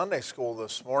Sunday school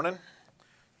this morning.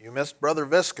 You missed Brother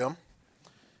Viscom,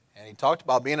 and he talked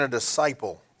about being a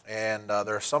disciple. And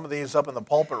there are some of these up in the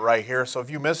pulpit right here. So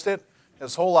if you missed it,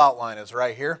 his whole outline is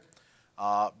right here.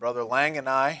 Brother Lang and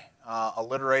I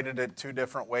alliterated it two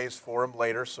different ways for him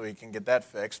later so he can get that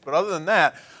fixed. But other than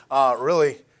that,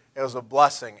 really, it was a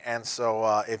blessing. And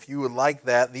so if you would like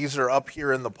that, these are up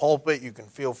here in the pulpit. You can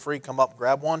feel free, come up,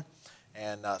 grab one,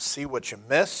 and see what you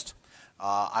missed.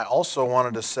 I also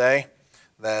wanted to say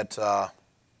that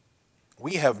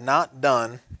we have not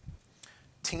done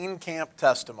teen camp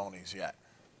testimonies yet.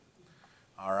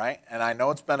 All right? And I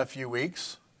know it's been a few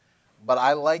weeks, but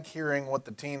I like hearing what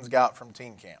the teens got from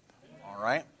teen camp. All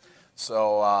right?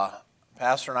 So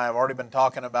Pastor and I have already been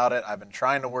talking about it. I've been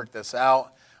trying to work this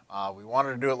out. We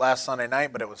wanted to do it last Sunday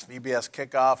night, but it was VBS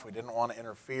kickoff. We didn't want to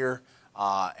interfere.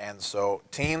 And so,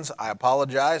 teens, I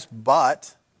apologize,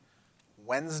 but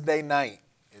Wednesday night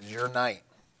is your night.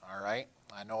 All right?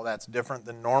 I know that's different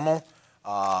than normal.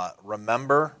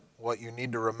 Remember what you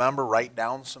need to remember. Write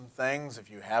down some things.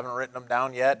 If you haven't written them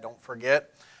down yet, don't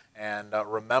forget. And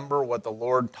remember what the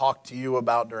Lord talked to you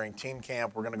about during teen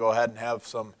camp. We're going to go ahead and have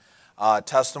some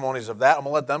testimonies of that. I'm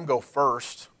going to let them go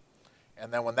first.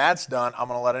 And then when that's done, I'm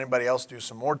going to let anybody else do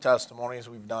some more testimonies.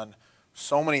 We've done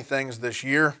so many things this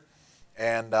year.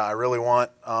 And I really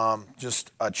want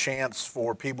just a chance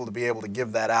for people to be able to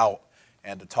give that out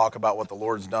and to talk about what the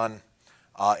Lord's done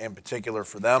in particular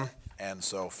for them. And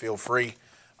so feel free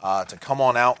to come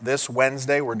on out. This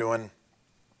Wednesday, we're doing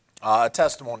a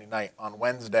testimony night on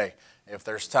Wednesday. If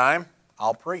there's time,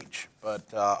 I'll preach.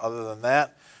 But other than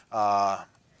that,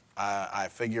 I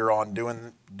figure on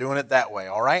doing it that way,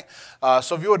 all right?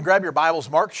 So if you would grab your Bibles,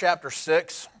 Mark chapter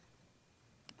 6.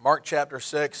 Mark chapter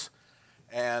 6.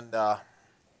 And I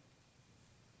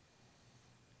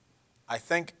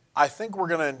think we're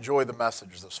going to enjoy the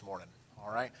message this morning,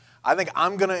 all right? I think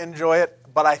I'm going to enjoy it,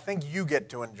 but I think you get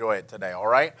to enjoy it today, all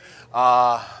right?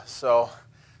 So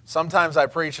sometimes I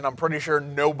preach, and I'm pretty sure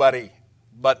nobody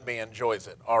but me enjoys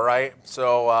it, all right?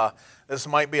 So this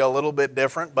might be a little bit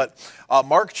different, but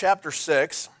Mark chapter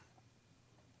 6,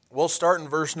 we'll start in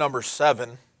verse number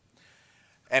 7.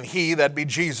 And he, that be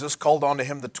Jesus, called unto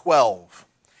him the 12,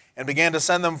 and began to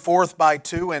send them forth by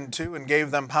two and two, and gave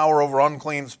them power over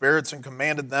unclean spirits, and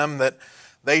commanded them that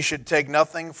they should take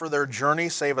nothing for their journey,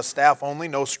 save a staff only,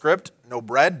 no script, no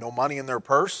bread, no money in their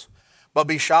purse, but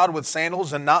be shod with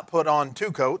sandals, and not put on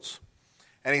two coats.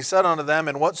 And he said unto them,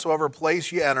 in whatsoever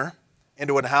place ye enter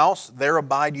into an house, there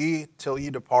abide ye till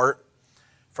ye depart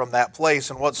from that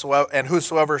place. And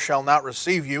whosoever shall not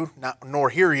receive you, nor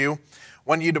hear you,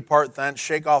 when ye depart thence,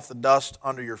 shake off the dust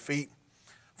under your feet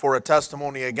for a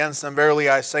testimony against them. Verily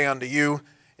I say unto you,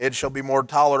 it shall be more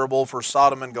tolerable for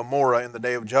Sodom and Gomorrah in the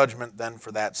day of judgment than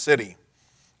for that city.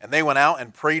 And they went out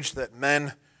and preached that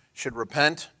men should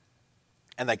repent.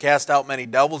 And they cast out many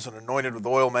devils, and anointed with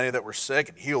oil many that were sick,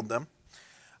 and healed them.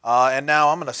 And now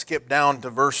I'm going to skip down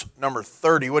to verse number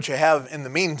 30. What you have in the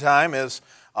meantime is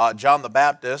John the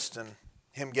Baptist and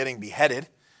him getting beheaded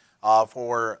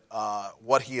for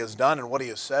what he has done and what he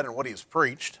has said and what he has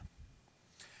preached.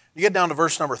 You get down to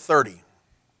verse number 30.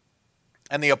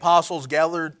 And the apostles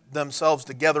gathered themselves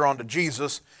together unto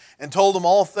Jesus, and told him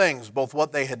all things, both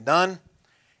what they had done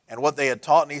and what they had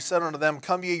taught. And he said unto them,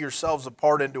 come ye yourselves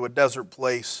apart into a desert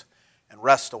place, and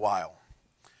rest a while.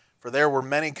 For there were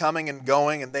many coming and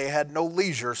going, and they had no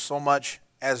leisure so much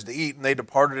as to eat. And they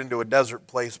departed into a desert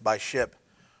place by ship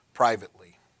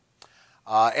privately.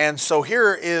 And so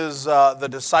here is the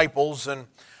disciples, and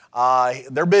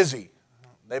they're busy.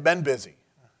 They've been busy.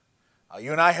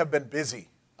 You and I have been busy.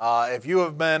 If you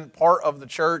have been part of the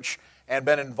church and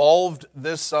been involved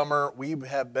this summer, we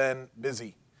have been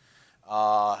busy.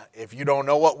 If you don't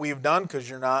know what we've done because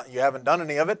you haven't done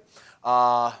any of it,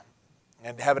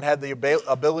 and haven't had the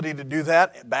ability to do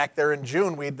that, back there in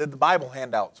June we did the Bible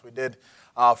handouts. We did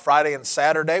Friday and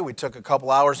Saturday. We took a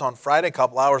couple hours on Friday, a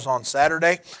couple hours on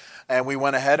Saturday, and we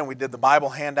went ahead and we did the Bible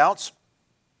handouts.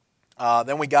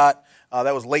 Then we got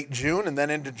that was late June, and then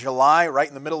into July, right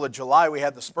in the middle of July, we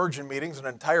had the Spurgeon meetings, an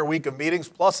entire week of meetings,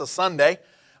 plus a Sunday.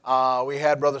 We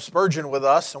had Brother Spurgeon with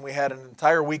us, and we had an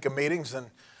entire week of meetings, and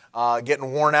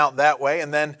getting worn out that way.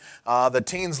 And then the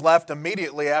teens left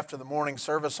immediately after the morning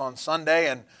service on Sunday,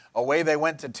 and away they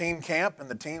went to teen camp, and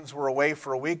the teens were away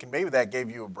for a week, and maybe that gave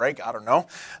you a break, I don't know.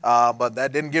 But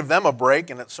that didn't give them a break,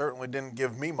 and it certainly didn't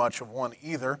give me much of one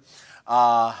either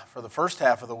for the first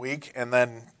half of the week, and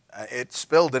then it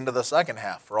spilled into the second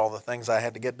half for all the things I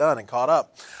had to get done and caught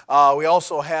up. We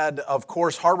also had, of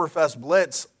course, HarborFest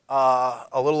Blitz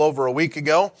a little over a week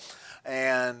ago.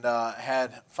 and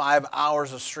had 5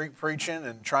 hours of street preaching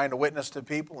and trying to witness to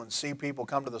people and see people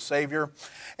come to the Savior.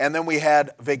 And then we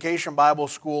had Vacation Bible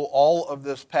School all of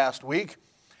this past week,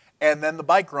 and then the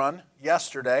bike run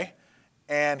yesterday,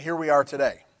 and here we are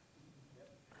today.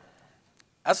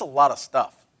 That's a lot of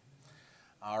stuff.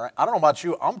 All right, I don't know about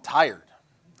you, I'm tired.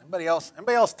 Anybody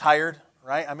else tired?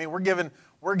 Right? I mean, we're giving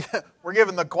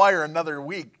the choir another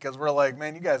week because we're like,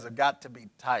 man, you guys have got to be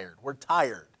tired. We're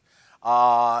tired.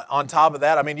 On top of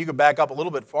that, I mean, you could back up a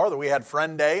little bit farther. We had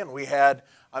Friend Day, and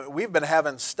we've been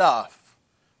having stuff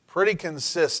pretty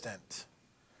consistent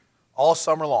all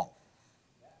summer long.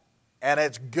 And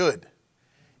it's good.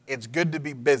 It's good to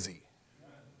be busy.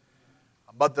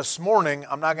 But this morning,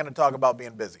 I'm not going to talk about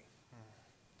being busy.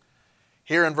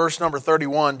 Here in verse number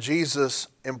 31, Jesus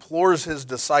implores his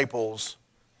disciples.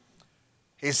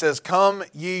 He says, "Come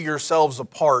ye yourselves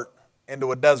apart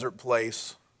into a desert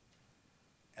place."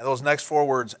 And those next 4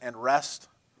 words, "and rest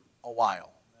a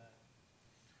while."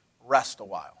 Rest a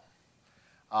while.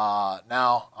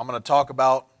 Now, I'm going to talk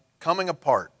about coming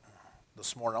apart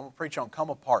this morning. I'm going to preach on come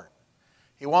apart.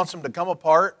 He wants them to come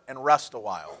apart and rest a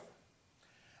while.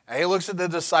 And he looks at the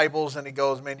disciples and he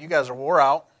goes, man, you guys are wore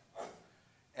out.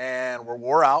 And we're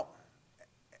wore out.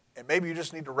 And maybe you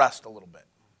just need to rest a little bit.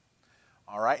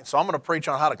 All right? And so I'm going to preach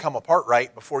on how to come apart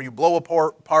right before you blow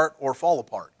apart or fall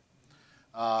apart.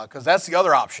 Because that's the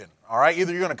other option. All right?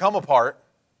 Either you're going to come apart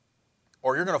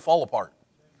or you're going to fall apart.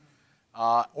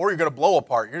 Or you're going to blow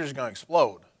apart. You're just going to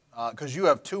explode. Because you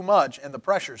have too much and the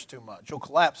pressure's too much. You'll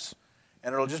collapse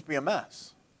and it'll just be a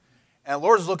mess. And the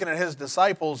Lord's looking at his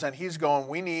disciples and he's going,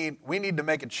 we need to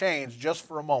make a change just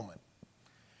for a moment.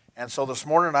 And so this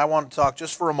morning I want to talk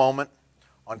just for a moment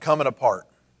on coming apart.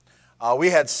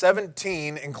 We had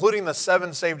 17, including the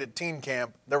 7 saved at teen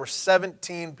camp. There were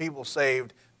 17 people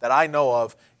saved that I know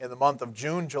of in the month of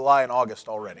June, July, and August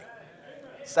already.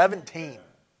 17.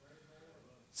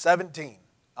 17.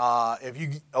 If you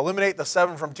eliminate the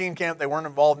 7 from teen camp, they weren't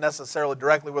involved necessarily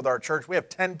directly with our church. We have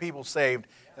 10 people saved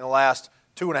in the last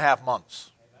 2.5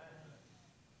 months.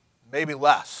 Maybe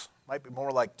less. Might be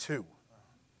more like 2.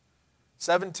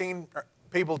 17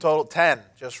 people total, 10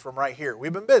 just from right here.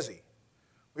 We've been busy.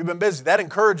 We've been busy. That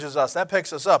encourages us. That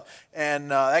picks us up.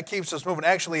 And that keeps us moving.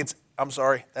 Actually, I'm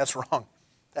sorry, that's wrong.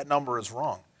 That number is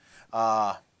wrong.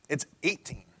 It's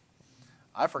 18.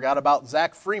 I forgot about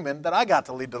Zach Freeman that I got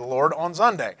to lead to the Lord on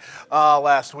Sunday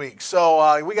last week.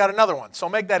 So we got another one. So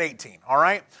make that 18, all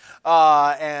right?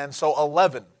 And so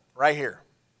 11 right here.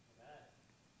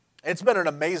 It's been an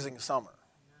amazing summer.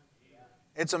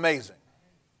 It's amazing.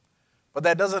 But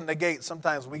that doesn't negate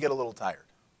sometimes we get a little tired.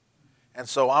 And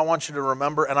so I want you to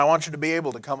remember, and I want you to be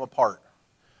able to come apart.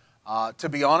 To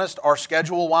be honest, our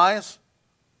schedule-wise,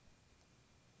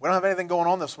 we don't have anything going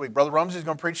on this week. Brother Rumsey's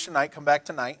going to preach tonight. Come back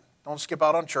tonight. Don't skip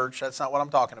out on church. That's not what I'm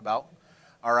talking about.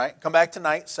 All right? Come back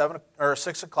tonight,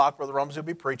 6 o'clock. Brother Rumsey will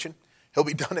be preaching. He'll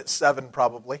be done at 7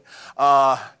 probably.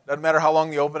 Doesn't matter how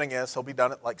long the opening is. He'll be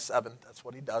done at like 7. That's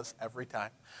what he does every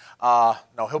time.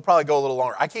 No, he'll probably go a little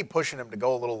longer. I keep pushing him to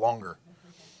go a little longer.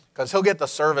 Because he'll get the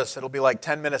service. It'll be like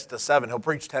 10 minutes to 7. He'll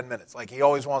preach 10 minutes. Like he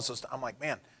always wants us to. I'm like,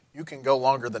 man, you can go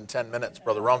longer than 10 minutes,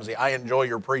 Brother Rumsey. I enjoy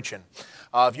your preaching.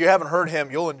 If you haven't heard him,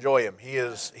 you'll enjoy him. He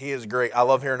is great. I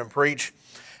love hearing him preach.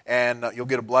 And you'll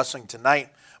get a blessing tonight.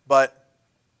 But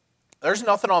there's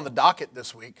nothing on the docket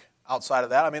this week outside of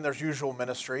that. I mean, there's usual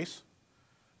ministries.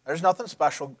 There's nothing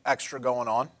special, extra going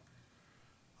on.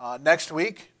 Next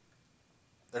week,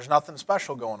 there's nothing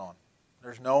special going on.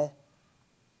 There's no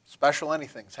special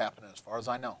anything's happening as far as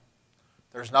I know.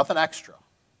 There's nothing extra.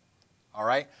 All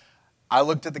right? I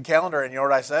looked at the calendar and you know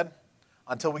what I said?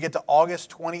 Until we get to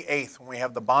August 28th when we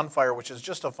have the bonfire, which is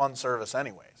just a fun service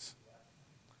anyways.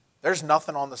 There's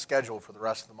nothing on the schedule for the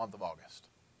rest of the month of August.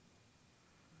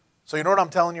 So you know what I'm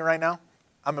telling you right now?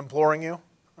 I'm imploring you.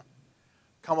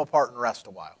 Come apart and rest a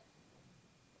while.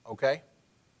 Okay?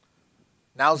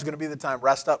 Now's going to be the time.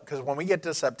 Rest up. Because when we get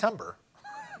to September,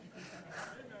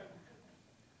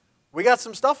 we got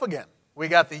some stuff again. We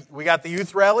got the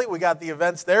youth rally. We got the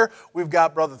events there. We've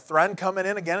got Brother Thren coming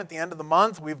in again at the end of the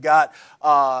month. We've got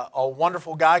a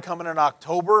wonderful guy coming in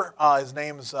October. His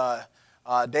name's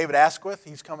David Asquith.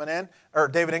 He's coming in. Or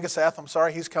David Ingesath, I'm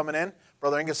sorry. He's coming in.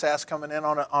 Brother Ingesath's coming in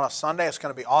on a Sunday. It's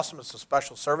going to be awesome. It's a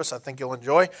special service I think you'll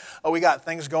enjoy. We got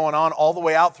things going on all the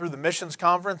way out through the missions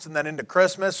conference and then into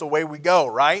Christmas. Away we go,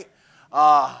 right?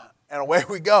 And away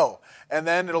we go. And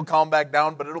then it'll calm back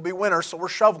down, but it'll be winter, so we're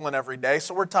shoveling every day,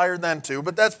 so we're tired then too,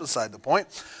 but that's beside the point,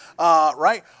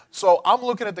 right? So I'm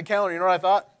looking at the calendar. You know what I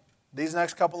thought? These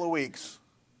next couple of weeks,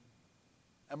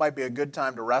 it might be a good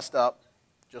time to rest up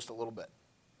just a little bit.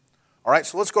 All right,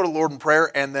 so let's go to the Lord in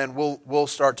prayer, and then we'll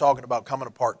start talking about coming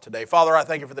apart today. Father, I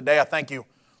thank you for the day. I thank you,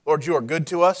 Lord, you are good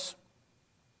to us.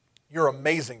 You're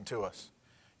amazing to us.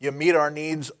 You meet our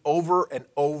needs over and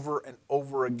over and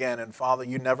over again. And Father,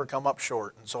 you never come up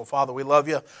short. And so, Father, we love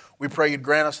you. We pray you'd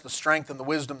grant us the strength and the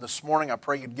wisdom this morning. I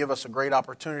pray you'd give us a great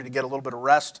opportunity to get a little bit of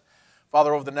rest,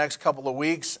 Father, over the next couple of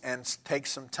weeks and take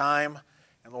some time.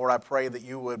 And Lord, I pray that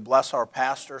you would bless our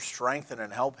pastor, strengthen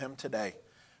and help him today.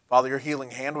 Father, your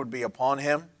healing hand would be upon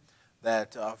him,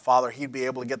 that, Father, he'd be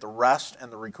able to get the rest and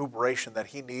the recuperation that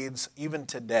he needs even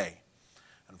today.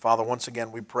 And Father, once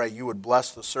again, we pray you would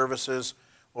bless the services.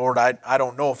 Lord, I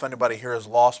don't know if anybody here is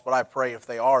lost, but I pray if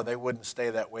they are, they wouldn't stay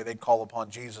that way. They'd call upon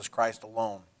Jesus Christ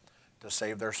alone to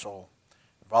save their soul.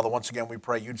 And Father, once again, we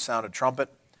pray you'd sound a trumpet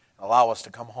and allow us to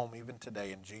come home even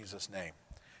today in Jesus' name.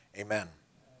 Amen.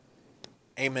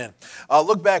 Amen.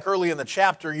 Look back early in the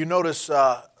chapter. You notice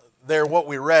there what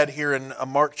we read here in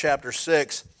Mark chapter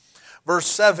 6. Verse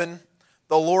 7,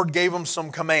 the Lord gave them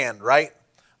some command, right?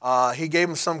 He gave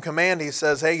them some command. He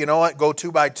says, hey, you know what? Go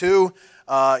 2 by 2.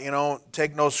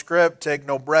 Take no script, take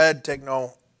no bread, take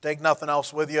nothing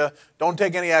else with you. Don't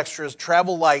take any extras.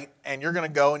 Travel light, and you're going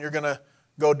to go, and you're going to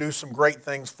go do some great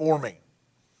things for me.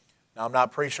 Now, I'm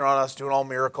not preaching on us doing all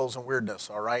miracles and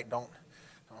weirdness, all right? Don't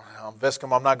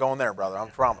Viscum, I'm not going there, brother, I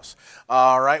promise.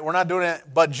 All right, we're not doing it.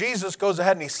 But Jesus goes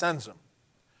ahead and he sends them.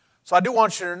 So I do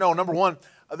want you to know, number one,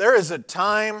 there is a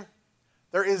time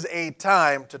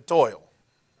to toil.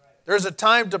 There's a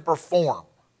time to perform.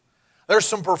 There's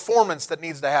some performance that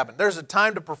needs to happen. There's a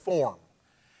time to perform.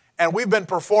 And we've been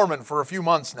performing for a few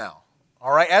months now.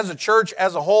 All right, as a church,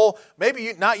 as a whole,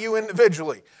 maybe not you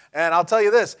individually. And I'll tell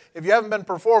you this, if you haven't been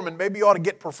performing, maybe you ought to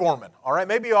get performing. All right,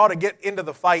 maybe you ought to get into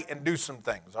the fight and do some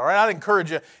things. All right, I'd encourage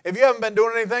you, if you haven't been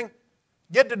doing anything,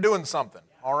 get to doing something.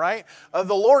 All right,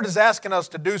 the Lord is asking us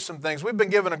to do some things. We've been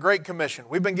given a great commission.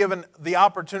 We've been given the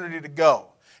opportunity to go.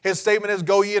 His statement is,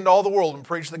 go ye into all the world and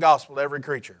preach the gospel to every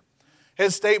creature.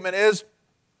 His statement is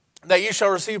that ye shall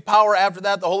receive power after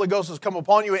that the Holy Ghost has come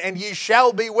upon you, and ye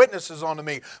shall be witnesses unto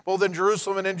me, both in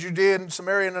Jerusalem and in Judea and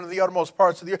Samaria and in the uttermost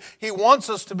parts of the earth. He wants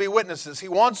us to be witnesses. He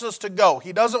wants us to go.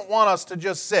 He doesn't want us to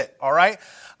just sit, all right?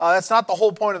 That's not the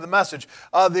whole point of the message.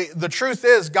 The truth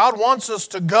is, God wants us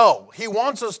to go. He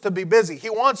wants us to be busy. He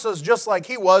wants us, just like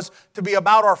He was, to be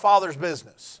about our Father's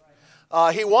business.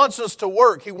 He wants us to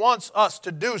work. He wants us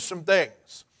to do some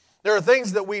things. There are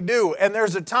things that we do, and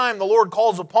there's a time the Lord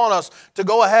calls upon us to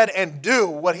go ahead and do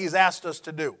what He's asked us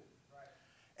to do.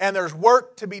 And there's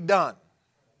work to be done.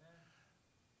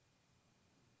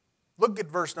 Look at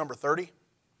verse number 30.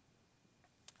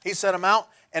 He sent them out,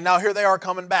 and now here they are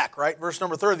coming back, right? Verse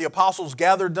number 30, the apostles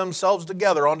gathered themselves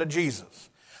together unto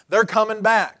Jesus. They're coming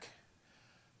back.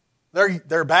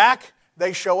 They're back,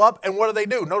 they show up, and what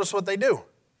do? Notice what they do.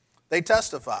 They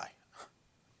testify.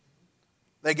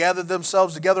 They gathered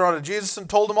themselves together unto Jesus and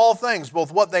told him all things,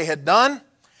 both what they had done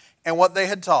and what they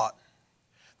had taught.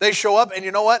 They show up, and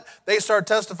you know what? They start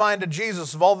testifying to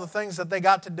Jesus of all the things that they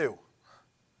got to do,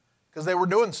 because they were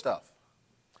doing stuff.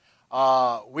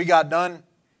 We got done.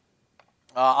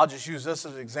 I'll just use this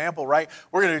as an example, right?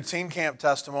 We're going to do teen camp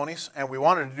testimonies, and we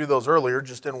wanted to do those earlier,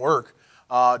 just didn't work.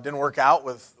 Didn't work out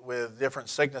with different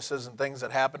sicknesses and things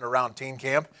that happened around teen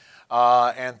camp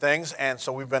and things, and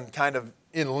so we've been kind of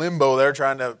in limbo there,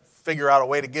 trying to figure out a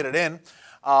way to get it in,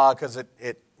 because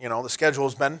the schedule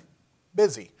has been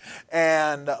busy.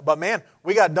 But man,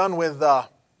 we got done with the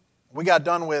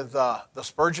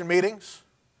Spurgeon meetings,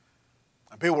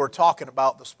 and people were talking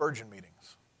about the Spurgeon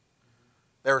meetings.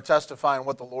 They were testifying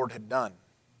what the Lord had done.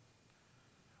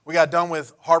 We got done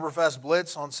with Harborfest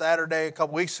Blitz on Saturday a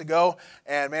couple weeks ago,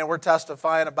 and man, we're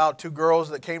testifying about 2 girls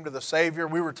that came to the Savior.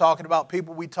 We were talking about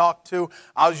people we talked to.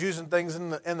 I was using things in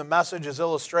the message as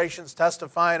illustrations,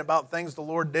 testifying about things the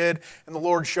Lord did, and the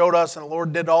Lord showed us, and the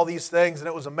Lord did all these things, and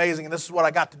it was amazing, and this is what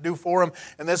I got to do for Him,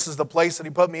 and this is the place that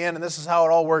He put me in, and this is how it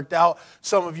all worked out.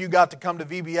 Some of you got to come to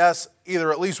VBS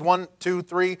either at least 1, 2,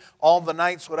 3, all the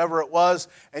nights, whatever it was,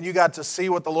 and you got to see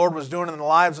what the Lord was doing in the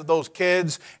lives of those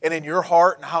kids and in your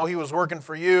heart and how He was working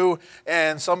for you.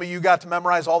 And some of you got to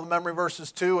memorize all the memory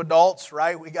verses too, adults,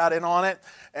 right? We got in on it.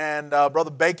 And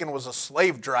Brother Bacon was a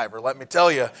slave driver, let me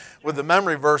tell you, with the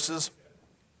memory verses.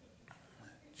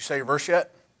 Did you say your verse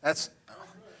yet? I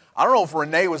don't know if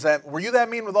Renee was that. Were you that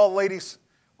mean with all the ladies?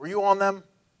 Were you on them?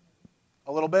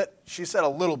 A little bit? She said a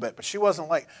little bit, but she wasn't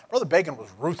like, Brother Bacon was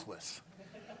ruthless.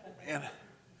 Man,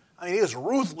 he was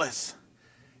ruthless.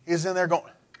 He was in there going,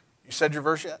 you said your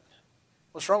verse yet?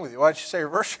 What's wrong with you? Why didn't you say your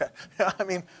verse yet?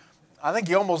 I think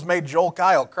you almost made Joel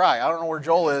Kyle cry. I don't know where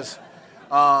Joel is.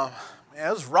 Man,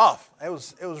 it was rough. It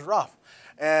was rough.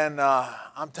 And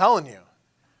I'm telling you,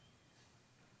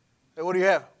 what do you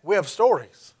have? We have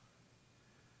stories.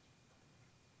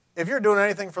 If you're doing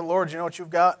anything for the Lord, you know what you've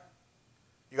got?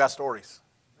 You got stories.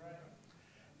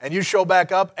 And you show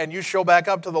back up, and you show back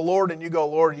up to the Lord, and you go,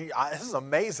 Lord, this is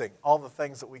amazing, all the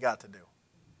things that we got to do.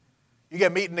 You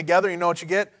get meeting together, you know what you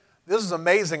get? This is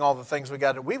amazing, all the things we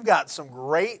got to do. We've got some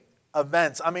great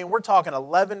events. I mean, we're talking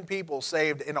 11 people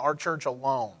saved in our church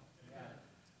alone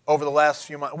over the last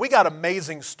few months. We got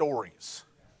amazing stories.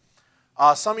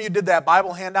 Some of you did that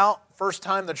Bible handout. First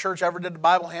time the church ever did the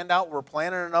Bible handout. We're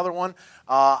planning another one.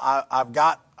 I've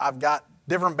got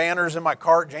different banners in my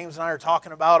cart. James and I are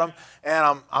talking about them,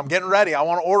 and I'm getting ready. I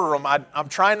want to order them. I'm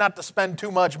trying not to spend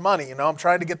too much money. You know, I'm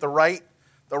trying to get the right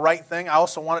thing. I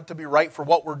also want it to be right for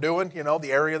what we're doing. You know,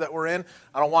 the area that we're in.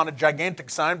 I don't want a gigantic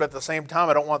sign, but at the same time,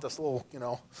 I don't want this little.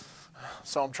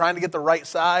 So I'm trying to get the right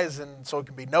size, and so it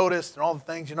can be noticed and all the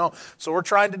things. So we're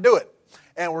trying to do it,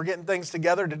 and we're getting things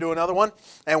together to do another one,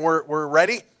 and we're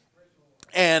ready.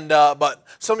 And but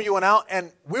some of you went out,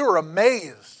 and we were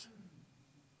amazed.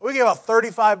 We gave out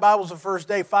 35 Bibles the first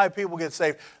day, 5 people get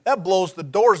saved. That blows the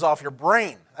doors off your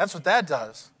brain. That's what that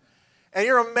does. And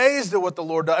you're amazed at what the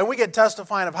Lord does. And we get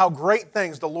testifying of how great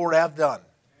things the Lord hath done.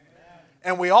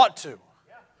 And we ought to.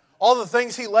 All the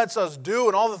things He lets us do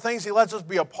and all the things He lets us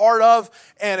be a part of.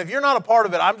 And if you're not a part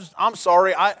of it, I'm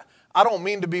sorry. I don't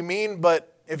mean to be mean,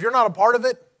 but if you're not a part of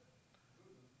it,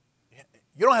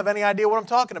 you don't have any idea what I'm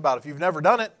talking about if you've never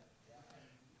done it.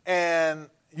 And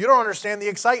you don't understand the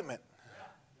excitement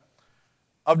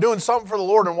of doing something for the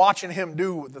Lord and watching Him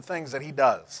do the things that He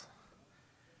does.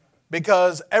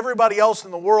 Because everybody else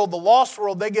in the world, the lost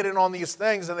world, they get in on these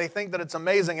things and they think that it's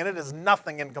amazing, and it is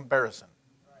nothing in comparison.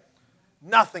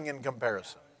 Nothing in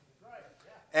comparison.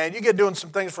 And you get doing some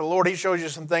things for the Lord. He shows you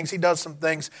some things. He does some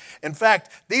things. In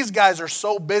fact, these guys are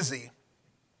so busy.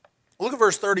 Look at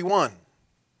verse 31.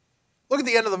 Look at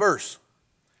the end of the verse.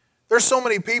 There's so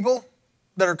many people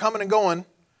that are coming and going.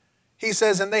 He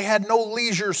says, and they had no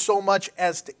leisure so much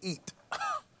as to eat.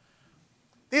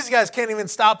 These guys can't even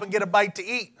stop and get a bite to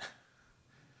eat.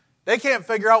 They can't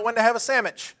figure out when to have a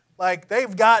sandwich. Like,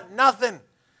 they've got nothing.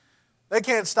 They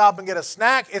can't stop and get a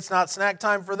snack. It's not snack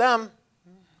time for them.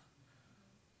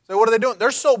 So what are they doing?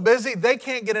 They're so busy, they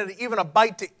can't get even a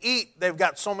bite to eat. They've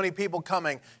got so many people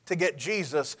coming to get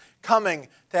Jesus, coming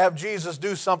to have Jesus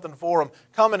do something for them,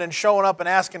 coming and showing up and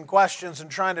asking questions and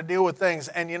trying to deal with things.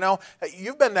 And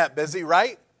you've been that busy,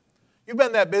 right? You've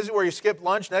been that busy where you skip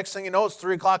lunch. Next thing you know, it's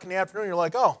 3 o'clock in the afternoon. You're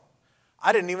like, oh,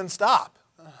 I didn't even stop.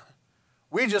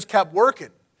 We just kept working.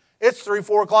 It's 3,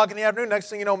 4 o'clock in the afternoon. Next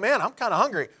thing you know, man, I'm kind of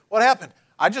hungry. What happened?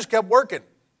 I just kept working.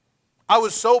 I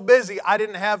was so busy, I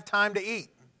didn't have time to eat.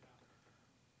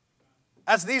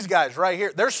 That's these guys right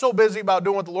here. They're so busy about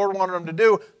doing what the Lord wanted them to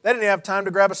do, they didn't have time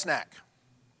to grab a snack.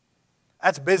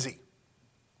 That's busy.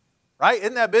 Right?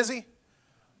 Isn't that busy?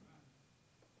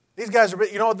 These guys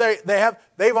are,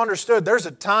 they've understood there's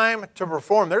a time to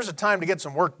perform. There's a time to get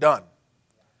some work done.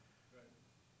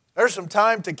 There's some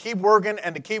time to keep working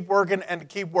and to keep working and to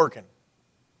keep working.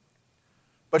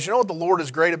 But you know what the Lord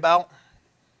is great about?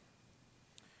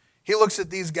 He looks at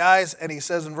these guys and He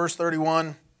says in verse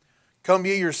 31, come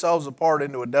ye yourselves apart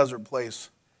into a desert place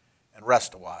and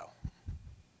rest a while.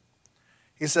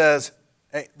 He says,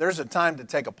 hey, there's a time to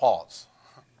take a pause.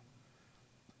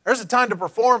 There's a time to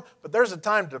perform, but there's a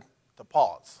time to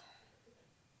pause.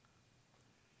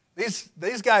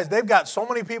 These guys, they've got so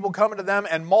many people coming to them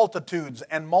and multitudes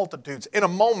and multitudes. In a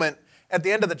moment, at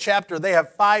the end of the chapter, they have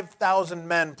 5,000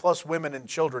 men plus women and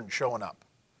children showing up.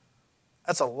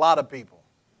 That's a lot of people.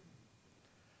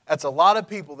 That's a lot of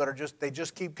people that they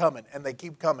just keep coming and they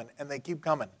keep coming and they keep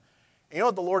coming. And you know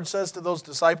what the Lord says to those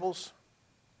disciples?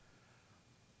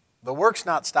 The work's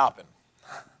not stopping.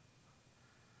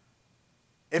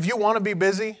 If you want to be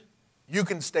busy, you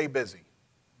can stay busy.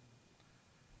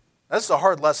 That's a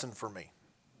hard lesson for me.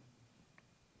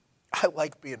 I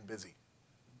like being busy.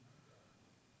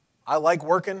 I like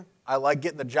working. I like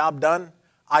getting the job done.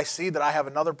 I see that I have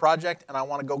another project and I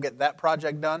want to go get that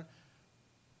project done.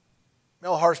 You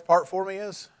know the hardest part for me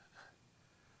is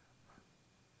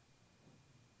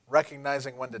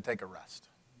recognizing when to take a rest.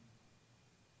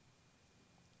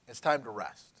 It's time to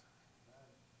rest.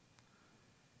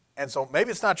 And so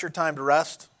maybe it's not your time to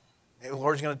rest. Maybe the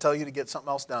Lord's going to tell you to get something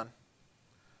else done.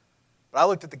 But I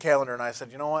looked at the calendar and I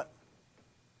said, you know what?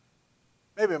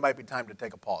 Maybe it might be time to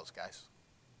take a pause, guys.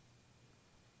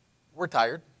 We're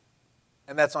tired.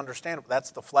 And that's understandable.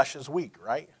 That's the flesh is weak,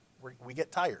 right? We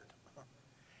get tired.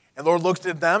 And the Lord looked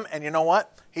at them, and you know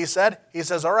what? He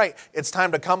says, all right, it's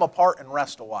time to come apart and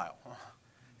rest a while.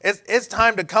 It's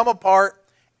time to come apart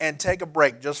and take a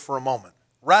break just for a moment.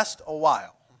 Rest a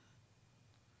while.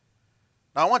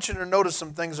 Now I want you to notice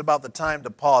some things about the time to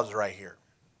pause right here.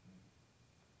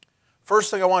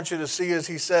 First thing I want you to see is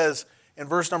he says in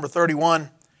verse number 31,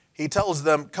 he tells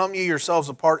them, come ye yourselves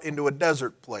apart into a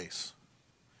desert place.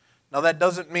 Now that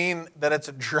doesn't mean that it's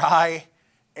a dry,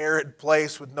 arid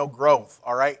place with no growth,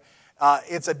 all right?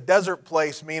 It's a desert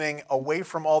place, meaning away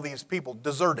from all these people,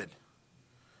 deserted.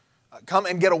 Come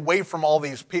and get away from all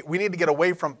these people. We need to get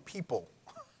away from people.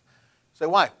 Say,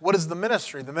 why? What is the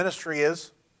ministry? The ministry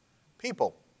is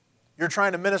people. You're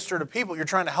trying to minister to people. You're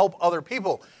trying to help other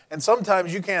people. And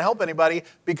sometimes you can't help anybody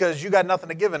because you got nothing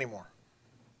to give anymore.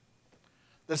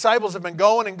 The disciples have been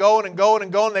going and going and going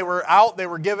and going. They were out. They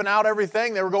were giving out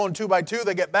everything. They were going 2 by 2.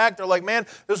 They get back. They're like, man,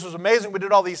 this was amazing. We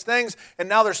did all these things. And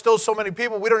now there's still so many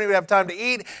people. We don't even have time to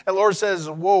eat. And the Lord says,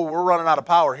 whoa, we're running out of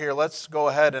power here. Let's go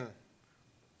ahead and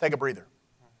take a breather.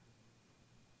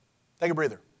 Take a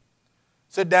breather.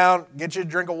 Sit down. Get you a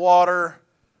drink of water.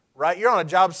 Right? You're on a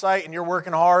job site and you're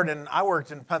working hard. And I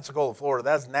worked in Pensacola, Florida.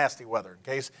 That's nasty weather. In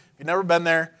case if you've never been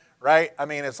there, right? I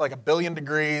mean, it's like 1 billion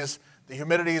degrees. The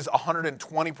humidity is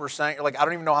 120%. You're like, I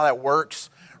don't even know how that works,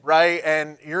 right?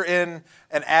 And you're in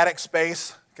an attic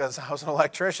space, because I was an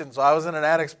electrician, so I was in an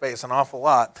attic space an awful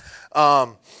lot.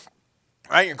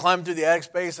 Right? You're climbing through the attic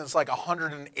space, and it's like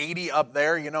 180 up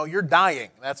there. You know, you're dying.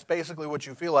 That's basically what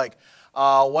you feel like.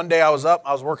 One day I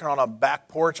was working on a back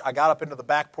porch. I got up into the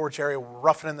back porch area,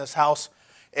 roughing in this house.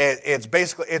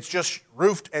 It's just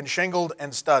roofed and shingled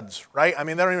and studs, right? I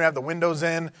mean, they don't even have the windows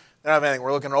in. They don't have anything.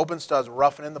 We're looking at open studs,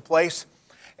 roughing in the place.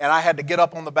 And I had to get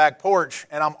up on the back porch,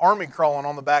 and I'm army crawling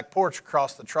on the back porch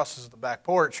across the trusses of the back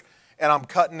porch. And I'm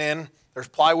cutting in. There's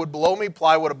plywood below me,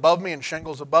 plywood above me, and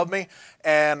shingles above me.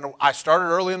 And I started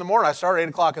early in the morning. I started 8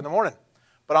 o'clock in the morning.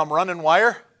 But I'm running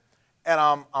wire, and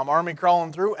I'm army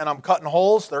crawling through, and I'm cutting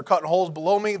holes. They're cutting holes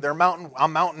below me.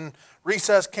 I'm mounting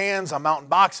recess cans. I'm mounting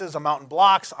boxes. I'm mounting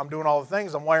blocks. I'm doing all the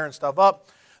things. I'm wiring stuff up.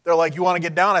 They're like, you want to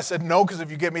get down? I said, no, because if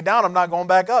you get me down, I'm not going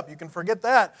back up. You can forget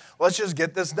that. Let's just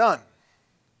get this done.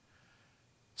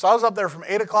 So I was up there from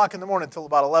 8 o'clock in the morning until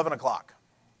about 11 o'clock.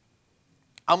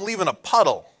 I'm leaving a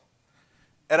puddle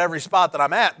at every spot that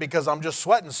I'm at because I'm just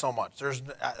sweating so much.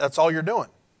 That's all you're doing.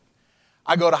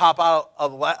 I go to hop out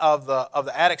of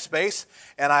the attic space,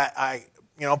 and I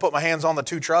put my hands on the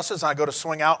 2 trusses, and I go to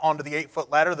swing out onto the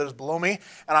 8-foot ladder that is below me,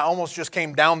 and I almost just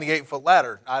came down the 8-foot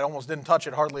ladder. I almost didn't touch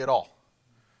it hardly at all.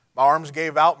 My arms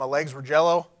gave out. My legs were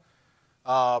jello.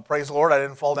 Praise the Lord, I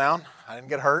didn't fall down. I didn't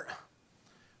get hurt.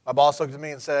 My boss looked at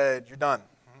me and said, you're done.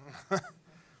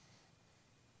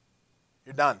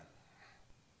 You're done.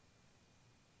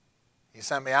 He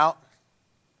sent me out,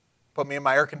 put me in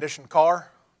my air-conditioned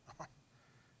car,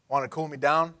 wanted to cool me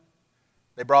down.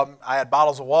 I had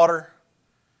bottles of water.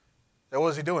 Said, what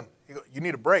was he doing? He goes, you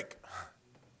need a break.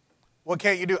 What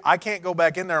can't you do? I can't go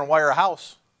back in there and wire a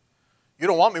house. You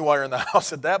don't want me wiring the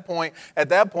house at that point. At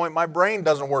that point, my brain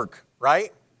doesn't work,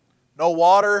 right? No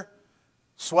water,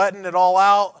 sweating it all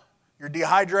out. You're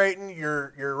dehydrating.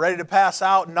 You're ready to pass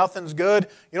out. Nothing's good.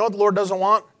 You know what the Lord doesn't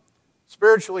want?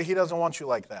 Spiritually, He doesn't want you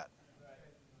like that.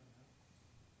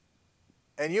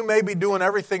 And you may be doing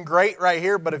everything great right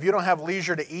here, but if you don't have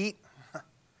leisure to eat,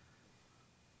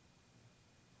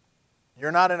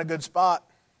 you're not in a good spot.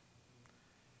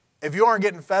 If you aren't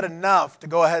getting fed enough to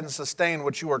go ahead and sustain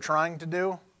what you are trying to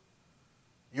do,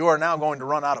 you are now going to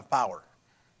run out of power.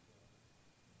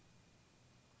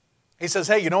 He says,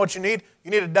 hey, you know what you need?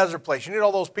 You need a desert place. You need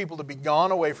all those people to be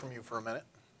gone away from you for a minute.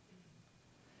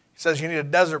 He says you need a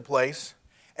desert place.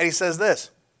 And he says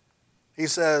this. He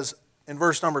says in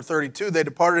verse number 32, they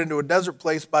departed into a desert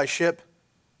place by ship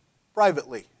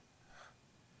privately.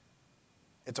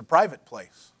 It's a private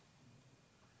place.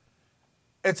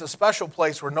 It's a special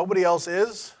place where nobody else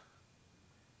is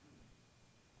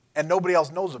and nobody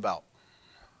else knows about.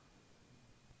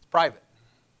 It's private.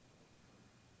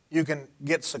 You can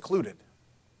get secluded.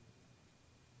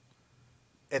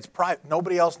 It's private.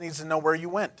 Nobody else needs to know where you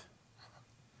went.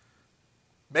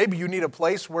 Maybe you need a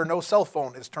place where no cell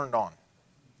phone is turned on,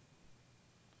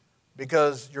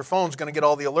 because your phone's going to get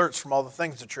all the alerts from all the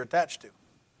things that you're attached to.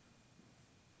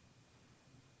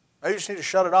 Maybe you just need to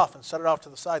shut it off and set it off to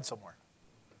the side somewhere.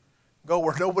 Go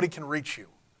where nobody can reach you.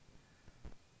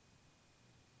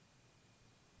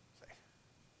 Say,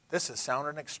 this is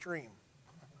sounding extreme.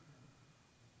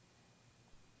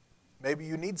 Maybe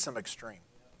you need some extreme.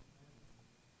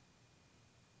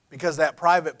 Because that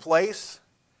private place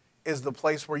is the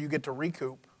place where you get to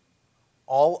recoup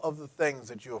all of the things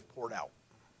that you have poured out.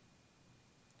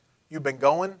 You've been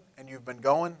going, and you've been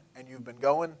going, and you've been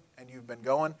going, and you've been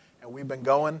going, and we've been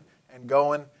going, and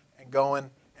going, and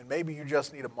going, and maybe you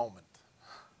just need a moment.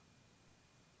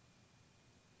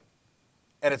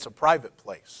 And it's a private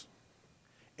place.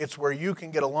 It's where you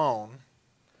can get alone,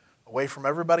 away from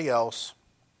everybody else.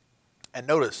 And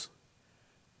notice,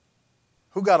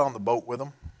 who got on the boat with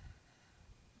him?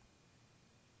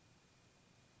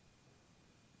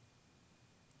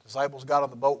 Disciples got on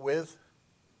the boat with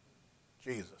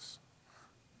Jesus.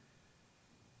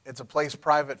 It's a place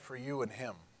private for you and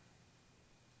him.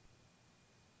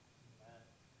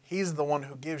 He's the one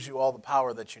who gives you all the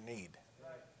power that you need.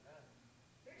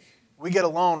 We get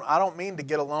alone. I don't mean to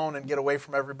get alone and get away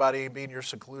from everybody and be in your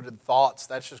secluded thoughts.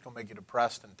 That's just going to make you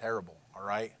depressed and terrible, all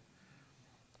right?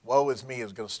 Woe is me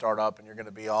is going to start up and you're going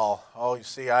to be all, oh, you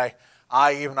see, I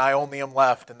only am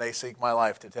left and they seek my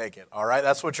life to take it, all right?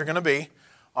 That's what you're going to be,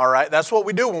 all right? That's what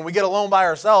we do when we get alone by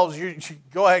ourselves. You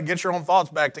go ahead and get your own thoughts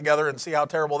back together and see how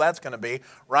terrible that's going to be,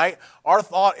 right? Our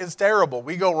thought is terrible.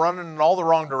 We go running in all the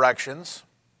wrong directions.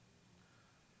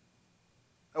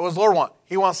 What does the Lord want?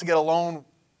 He wants to get alone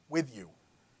with you.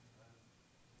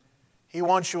 He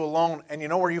wants you alone. And you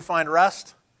know where you find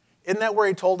rest? Isn't that where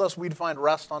he told us we'd find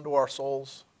rest unto our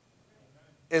souls?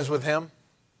 Is with him.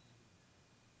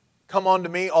 Come unto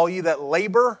me, all ye that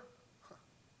labor.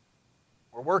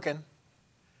 We're working.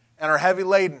 And are heavy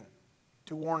laden,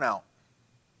 too worn out.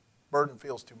 Burden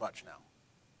feels too much now.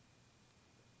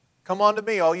 Come unto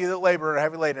me, all ye that labor and are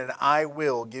heavy laden, and I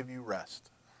will give you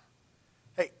rest.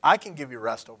 Hey, I can give you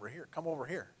rest over here. Come over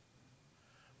here.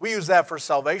 We use that for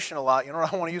salvation a lot. You know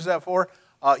what I want to use that for?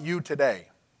 You today.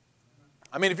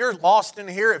 I mean, if you're lost in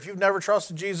here, if you've never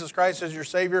trusted Jesus Christ as your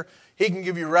Savior, he can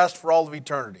give you rest for all of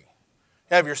eternity.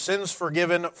 Have your sins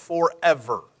forgiven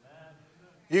forever.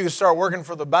 You can start working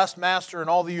for the best master in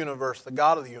all the universe, the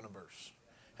God of the universe.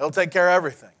 He'll take care of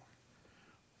everything.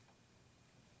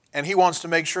 And he wants to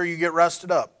make sure you get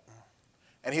rested up.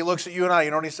 And he looks at you and I,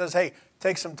 you know what he says? Hey,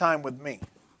 take some time with me.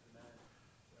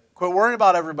 Quit worrying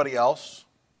about everybody else.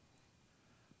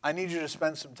 I need you to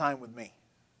spend some time with me.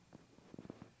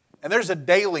 And there's a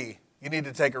daily you need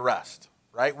to take a rest,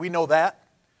 right? We know that.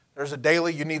 There's a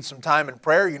daily you need some time in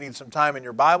prayer. You need some time in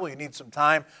your Bible. You need some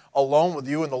time alone with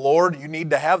you and the Lord. You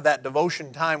need to have that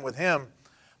devotion time with him.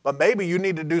 But maybe you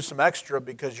need to do some extra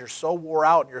because you're so wore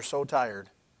out and you're so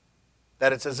tired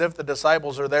that it's as if the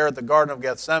disciples are there at the Garden of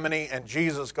Gethsemane and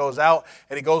Jesus goes out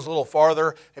and he goes a little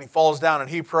farther and he falls down and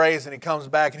he prays and he comes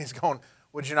back and he's going,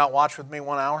 would you not watch with me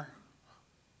 1 hour?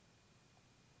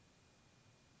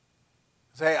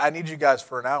 Say, I need you guys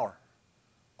for an hour.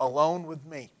 Alone with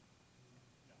me.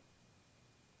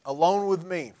 Alone with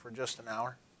me for just an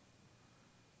hour.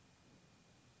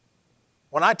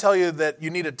 When I tell you that you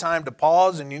need a time to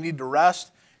pause and you need to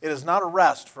rest, it is not a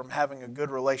rest from having a good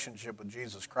relationship with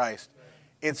Jesus Christ.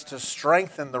 It's to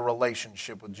strengthen the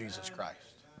relationship with Jesus Christ.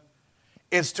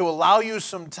 It's to allow you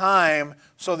some time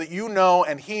so that you know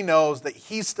and he knows that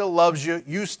he still loves you,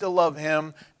 you still love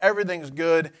him, everything's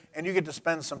good, and you get to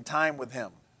spend some time with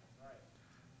him.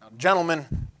 Now,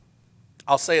 gentlemen,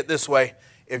 I'll say it this way.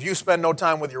 If you spend no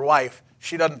time with your wife,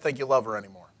 she doesn't think you love her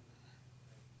anymore.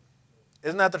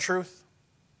 Isn't that the truth?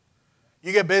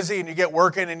 You get busy and you get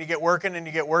working and you get working and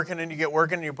you get working and you get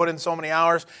working and you put in so many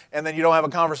hours and then you don't have a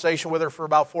conversation with her for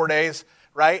about 4 days,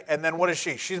 right? And then what is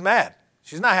she? She's mad.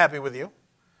 She's not happy with you.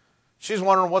 She's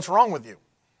wondering what's wrong with you.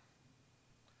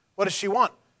 What does she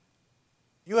want?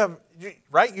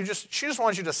 Right? She just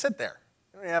wants you to sit there.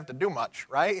 You don't even have to do much,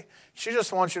 right? She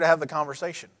just wants you to have the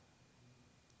conversation.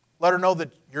 Let her know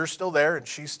that you're still there and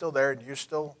she's still there and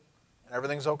and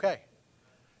everything's okay.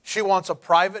 She wants a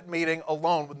private meeting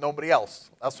alone with nobody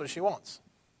else. That's what she wants.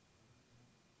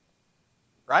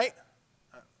 Right?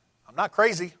 I'm not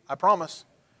crazy, I promise.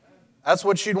 That's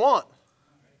what she'd want.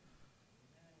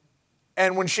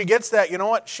 And when she gets that, you know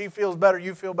what? She feels better,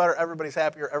 you feel better, everybody's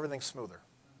happier, everything's smoother.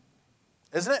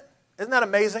 Isn't it? Isn't that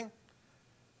amazing?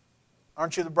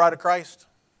 Aren't you the bride of Christ?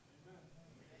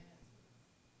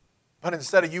 But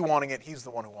instead of you wanting it, he's the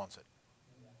one who wants it.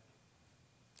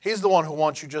 He's the one who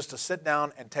wants you just to sit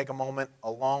down and take a moment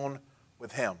alone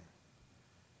with him.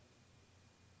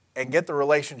 And get the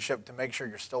relationship to make sure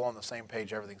you're still on the same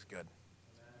page, everything's good.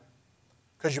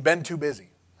 Because you've been too busy.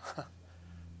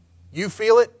 You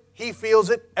feel it, he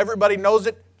feels it, everybody knows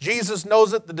it, Jesus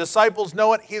knows it, the disciples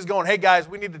know it. He's going, hey guys,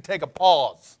 we need to take a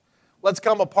pause. Let's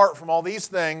come apart from all these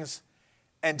things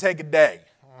and take a day.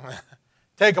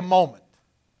 Take a moment.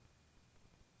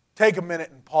 Take a minute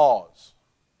and pause.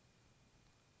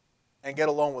 And get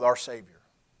alone with our Savior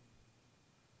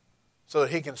so that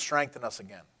he can strengthen us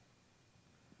again.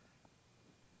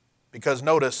 Because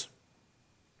notice,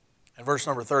 in verse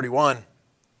number 31,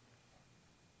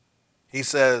 he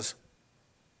says,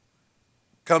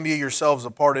 come ye yourselves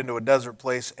apart into a desert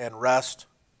place and rest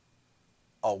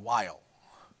a while.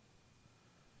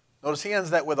 Notice he ends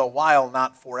that with a while,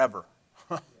 not forever.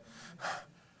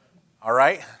 All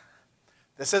right?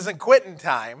 This isn't quitting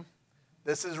time.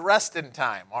 This is resting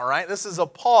time. All right? This is a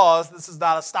pause. This is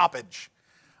not a stoppage.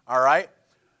 All right?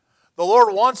 The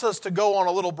Lord wants us to go on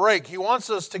a little break. He wants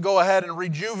us to go ahead and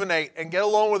rejuvenate and get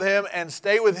alone with Him and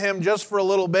stay with Him just for a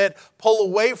little bit, pull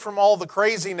away from all the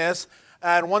craziness.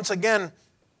 And once again,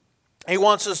 He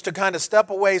wants us to kind of step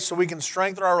away so we can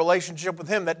strengthen our relationship with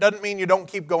Him. That doesn't mean you don't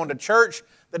keep going to church.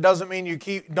 That doesn't mean you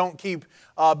don't keep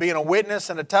being a witness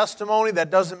and a testimony.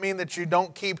 That doesn't mean that you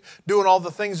don't keep doing all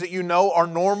the things that you know are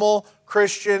normal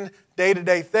Christian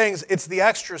day-to-day things. It's the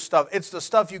extra stuff. It's the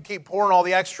stuff you keep pouring all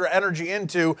the extra energy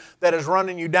into that is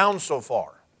running you down so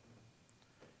far.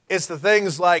 It's the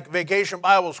things like Vacation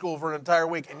Bible School for an entire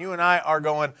week, and you and I are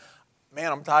going,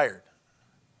 man, I'm tired.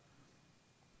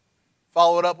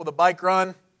 Follow it up with a bike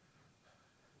run.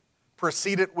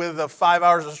 Proceed it with 5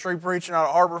 hours of street preaching out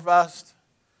of Harborfest.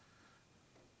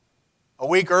 A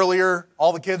week earlier,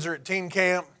 all the kids are at teen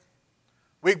camp.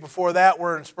 Week before that,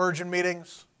 we're in Spurgeon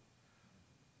meetings.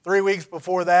 3 weeks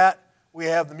before that, we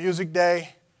have the music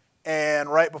day. And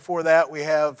right before that, we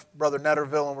have Brother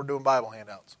Netterville, and we're doing Bible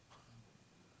handouts.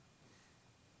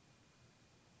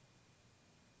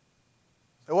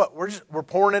 So what? We're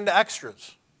pouring into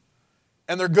extras.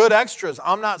 And they're good extras.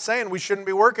 I'm not saying we shouldn't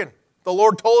be working. The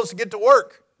Lord told us to get to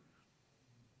work.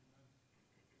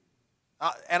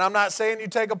 And I'm not saying you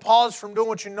take a pause from doing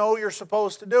what you know you're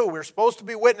supposed to do. We're supposed to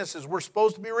be witnesses. We're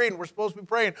supposed to be reading. We're supposed to be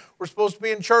praying. We're supposed to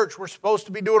be in church. We're supposed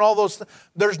to be doing all those things.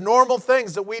 There's normal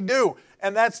things that we do,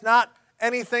 and that's not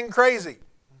anything crazy.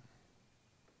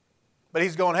 But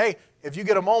He's going, hey, if you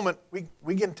get a moment,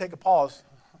 we can take a pause.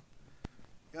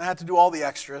 You don't have to do all the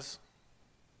extras.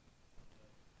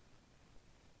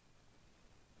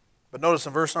 But notice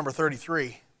in verse number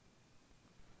 33,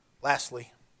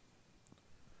 lastly,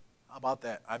 how about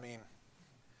that? I mean,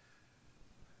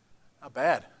 not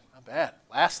bad, not bad.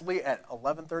 Lastly, at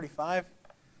 11:35,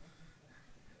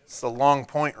 it's a long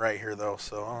point right here, though.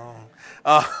 So,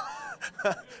 no,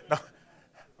 don't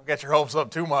get your hopes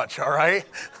up too much. All right.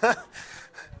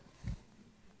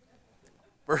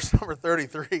 Verse number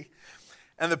 33,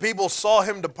 and the people saw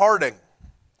him departing.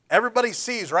 Everybody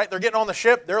sees, right? They're getting on the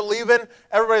ship. They're leaving.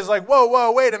 Everybody's like,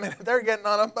 whoa, wait a minute. They're getting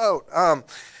on a boat. All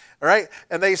right?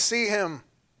 And they see him.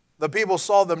 The people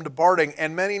saw them departing,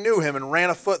 and many knew him and ran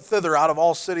afoot thither out of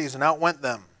all cities and outwent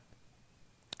them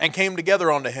and came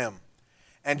together unto him.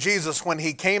 And Jesus, when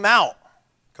he came out,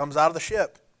 comes out of the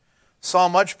ship, saw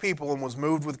much people and was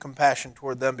moved with compassion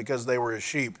toward them because they were his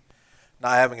sheep,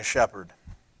 not having a shepherd.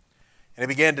 And he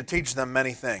began to teach them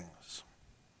many things.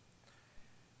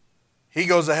 He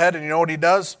goes ahead, and you know what he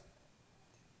does?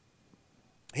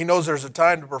 He knows there's a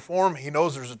time to perform. He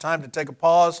knows there's a time to take a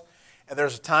pause, and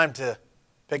there's a time to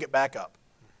pick it back up.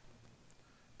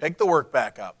 Pick the work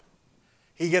back up.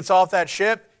 He gets off that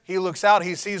ship. He looks out.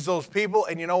 He sees those people,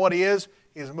 and you know what he is?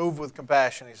 He's moved with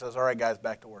compassion. He says, all right, guys,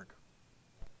 back to work.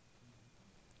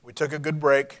 We took a good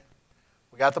break.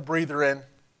 We got the breather in.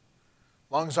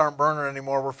 Lungs aren't burning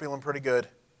anymore. We're feeling pretty good.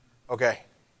 Okay,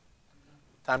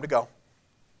 time to go.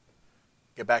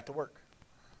 Get back to work.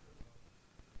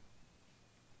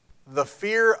 The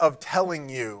fear of telling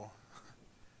you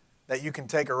that you can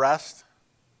take a rest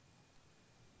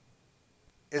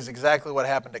is exactly what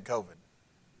happened at COVID.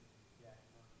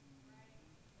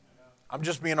 I'm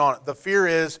just being honest. The fear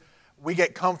is we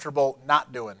get comfortable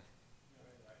not doing.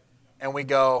 And we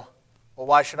go, well,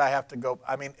 why should I have to go?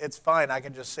 I mean, it's fine. I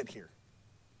can just sit here.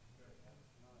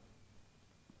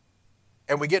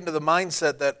 And we get into the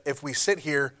mindset that if we sit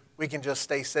here, we can just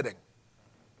stay sitting.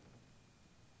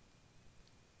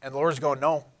 And the Lord's going,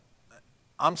 no,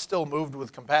 I'm still moved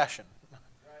with compassion.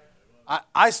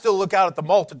 I still look out at the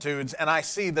multitudes and I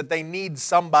see that they need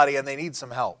somebody and they need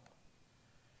some help.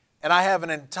 And I have an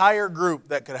entire group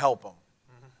that could help them.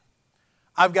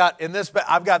 I've got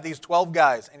these 12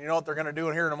 guys, and you know what they're going to do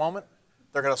here in a moment?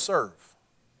 They're going to serve.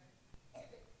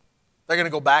 They're going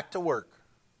to go back to work.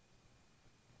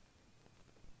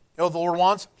 You know what the Lord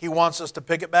wants? He wants us to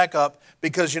pick it back up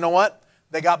because you know what?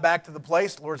 They got back to the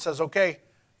place. The Lord says, okay,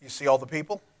 you see all the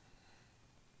people?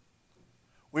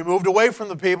 We moved away from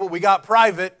the people. We got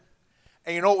private.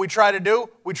 And you know what we try to do?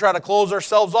 We try to close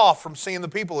ourselves off from seeing the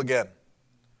people again.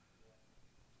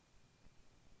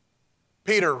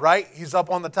 Peter, right? He's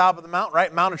up on the top of the mountain,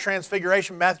 right? Mount of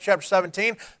Transfiguration, Matthew chapter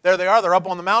 17. There they are. They're up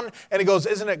on the mountain. And he goes,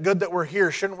 isn't it good that we're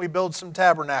here? Shouldn't we build some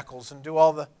tabernacles and do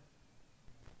all the...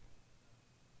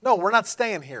 No, we're not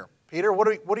staying here. Peter, what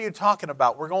are you talking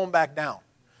about? We're going back down.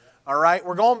 All right?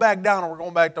 We're going back down and we're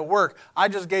going back to work. I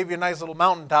just gave you a nice little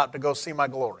mountaintop to go see my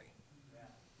glory.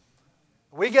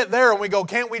 We get there and we go,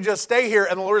 can't we just stay here?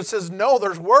 And the Lord says, no,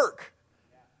 there's work.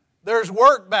 There's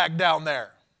work back down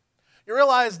there. You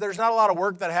realize there's not a lot of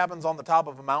work that happens on the top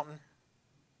of a mountain?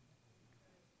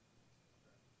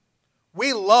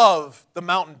 We love the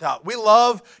mountaintop. We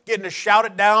love getting to shout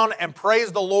it down and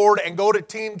praise the Lord and go to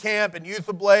team camp and Youth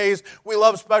Ablaze. We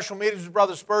love special meetings with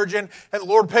Brother Spurgeon. And the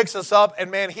Lord picks us up and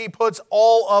man, He puts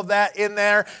all of that in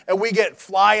there and we get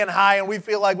flying high and we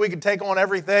feel like we can take on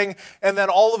everything. And then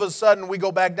all of a sudden we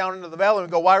go back down into the valley and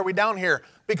we go, why are we down here?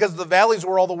 Because the valley's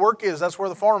where all the work is. That's where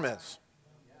the farm is.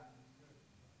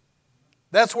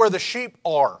 That's where the sheep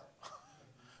are.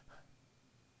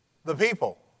 The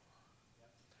people.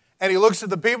 And He looks at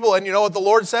the people, and you know what the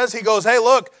Lord says? He goes, hey,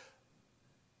 look,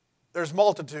 there's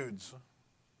multitudes.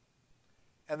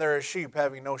 And there is sheep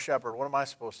having no shepherd. What am I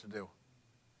supposed to do?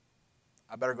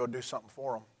 I better go do something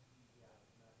for them.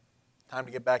 Time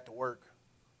to get back to work.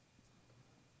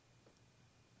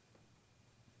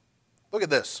 Look at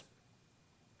this.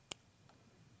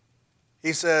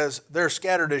 He says, they're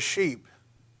scattered as sheep.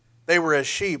 They were as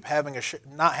sheep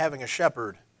not having a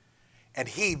shepherd. And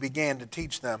He began to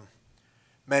teach them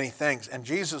many things. And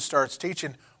Jesus starts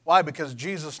teaching. Why? Because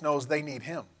Jesus knows they need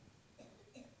Him.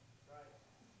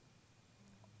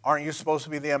 Aren't you supposed to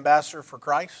be the ambassador for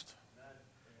Christ?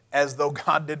 As though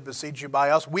God did beseech you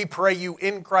by us. We pray you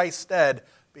in Christ's stead,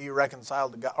 be you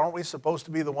reconciled to God. Aren't we supposed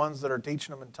to be the ones that are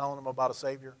teaching them and telling them about a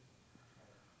Savior?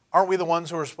 Aren't we the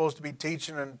ones who are supposed to be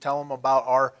teaching and telling them about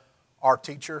our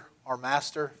teacher, our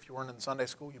master? If you weren't in Sunday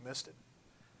school, you missed it.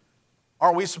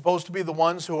 Aren't we supposed to be the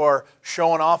ones who are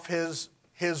showing off His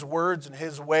words and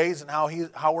His ways and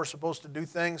how we're supposed to do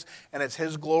things, and it's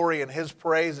His glory and His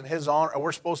praise and His honor, and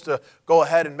we're supposed to go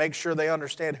ahead and make sure they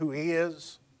understand who He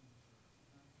is?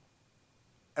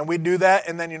 And we do that,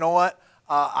 and then you know what?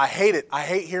 I hate it. I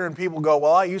hate hearing people go,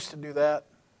 well, I used to do that.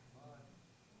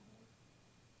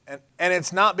 And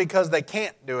it's not because they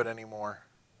can't do it anymore.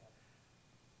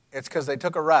 It's because they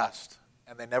took a rest,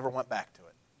 and they never went back to it.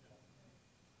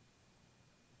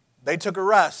 They took a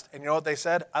rest, and you know what they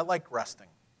said? I like resting.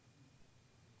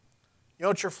 You know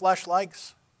what your flesh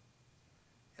likes?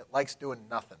 It likes doing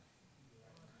nothing.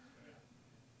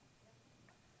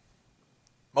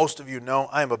 Most of you know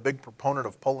I am a big proponent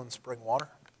of Poland spring water.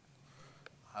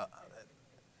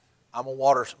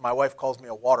 My wife calls me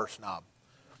a water snob.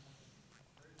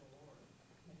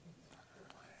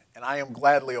 And I am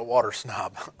gladly a water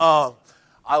snob.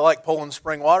 I like Poland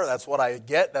spring water. That's what I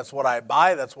get. That's what I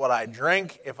buy. That's what I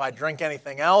drink. If I drink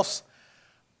anything else,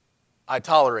 I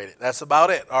tolerate it. That's about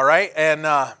it, all right? And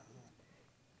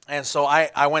so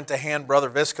I went to hand Brother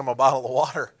Viscom a bottle of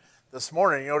water this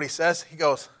morning. You know what he says? He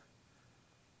goes,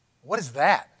 what is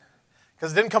that?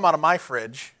 Because it didn't come out of my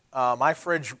fridge. My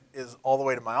fridge is all the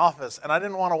way to my office, and I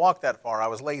didn't want to walk that far. I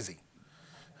was lazy.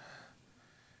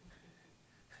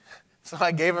 So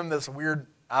I gave him this weird,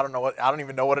 I don't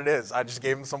even know what it is. I just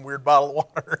gave him some weird bottle of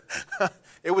water.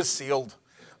 It was sealed.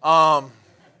 I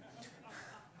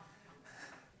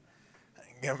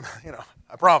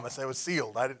promise it was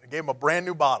sealed. I gave him a brand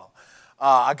new bottle.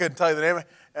 I couldn't tell you the name of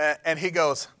it. And he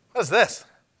goes, what is this?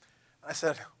 I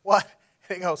said, what?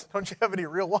 And he goes, don't you have any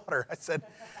real water? I said,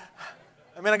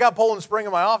 I got Poland Spring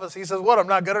in my office. He says, what, I'm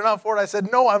not good enough for it? I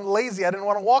said, no, I'm lazy. I didn't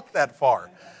want to walk that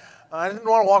far. I didn't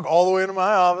want to walk all the way into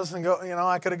my office and go,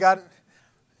 I could have gotten.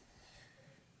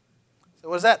 So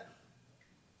what is that?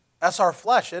 That's our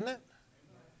flesh, isn't it?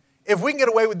 If we can get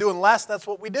away with doing less, that's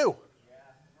what we do.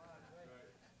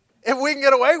 If we can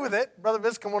get away with it, Brother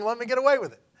Viscom wouldn't let me get away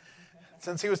with it.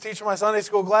 Since he was teaching my Sunday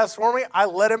school class for me, I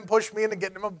let him push me into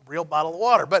getting him a real bottle of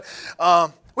water, but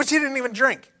which he didn't even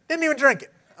drink. Didn't even drink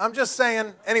it. I'm just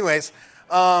saying. Anyways,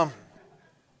 my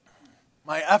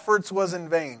efforts was in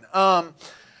vain.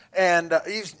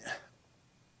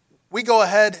 We go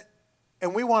ahead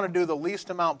and we want to do the least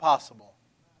amount possible.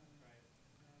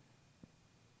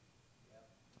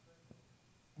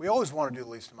 We always want to do the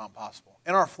least amount possible.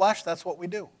 In our flesh, that's what we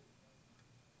do.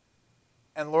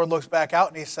 And the Lord looks back out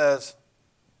and He says,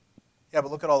 yeah, but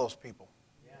look at all those people.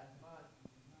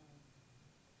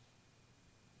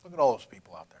 Look at all those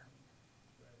people out there.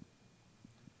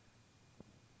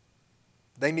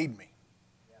 They need me.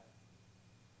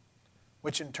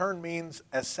 Which in turn means,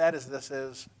 as sad as this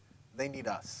is, they need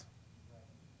us.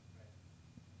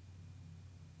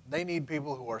 They need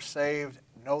people who are saved,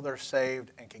 know they're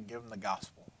saved, and can give them the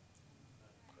gospel.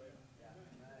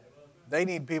 They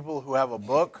need people who have a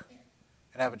book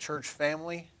and have a church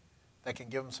family that can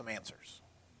give them some answers.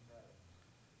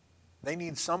 They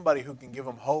need somebody who can give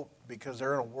them hope because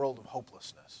they're in a world of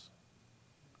hopelessness.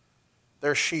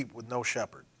 They're sheep with no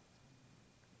shepherd.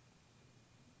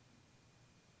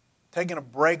 Taking a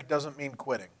break doesn't mean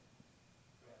quitting.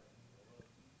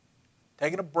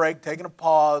 Taking a break, taking a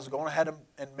pause, going ahead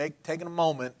and taking a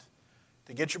moment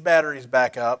to get your batteries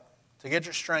back up, to get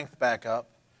your strength back up,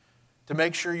 to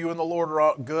make sure you and the Lord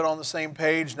are good on the same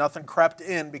page, nothing crept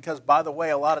in, because, by the way,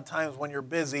 a lot of times when you're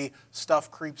busy, stuff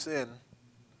creeps in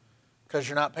because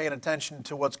you're not paying attention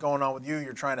to what's going on with you.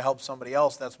 You're trying to help somebody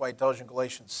else. That's why he tells you in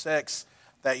Galatians 6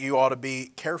 that you ought to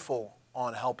be careful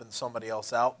on helping somebody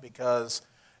else out, because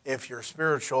if you're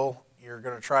spiritual, you're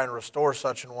going to try and restore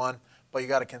such an one, but you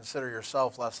got to consider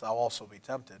yourself lest thou also be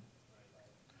tempted.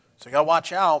 So you got to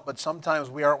watch out, but sometimes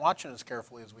we aren't watching as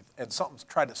carefully as and something's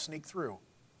tried to sneak through.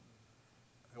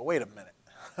 I go, wait a minute.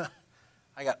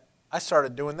 I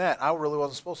started doing that. I really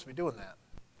wasn't supposed to be doing that.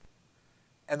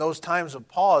 And those times of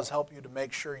pause help you to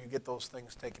make sure you get those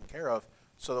things taken care of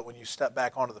so that when you step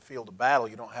back onto the field of battle,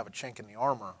 you don't have a chink in the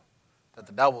armor that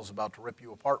the devil's about to rip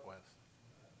you apart with.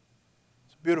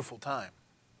 It's a beautiful time.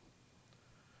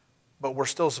 But we're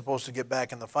still supposed to get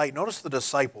back in the fight. Notice the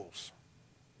disciples.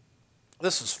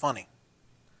 This is funny.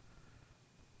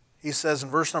 He says in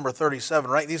verse number 37,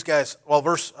 right? These guys, well,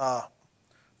 verse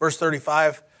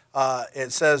 35,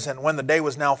 it says, and when the day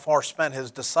was now far spent,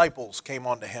 his disciples came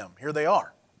unto him. Here they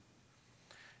are.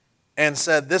 And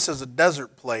said, this is a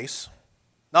desert place,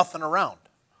 nothing around.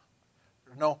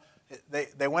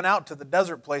 They went out to the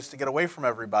desert place to get away from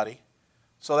everybody.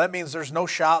 So that means there's no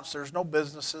shops, there's no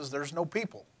businesses, there's no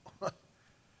people.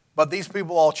 But these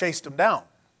people all chased him down.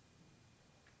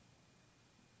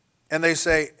 And they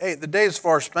say, hey, the day is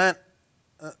far spent.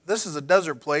 This is a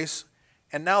desert place.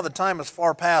 And now the time is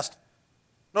far past.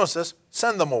 Notice this.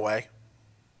 Send them away,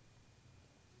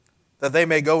 that they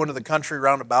may go into the country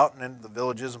round about and into the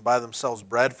villages and buy themselves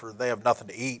bread, for they have nothing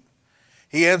to eat.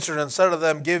 He answered and said to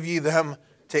them, give ye them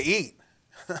to eat.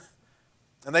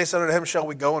 And they said unto him, shall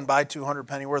we go and buy 200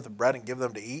 pennyworth of bread and give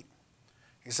them to eat?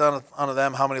 He said unto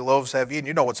them, how many loaves have ye? And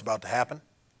you know what's about to happen.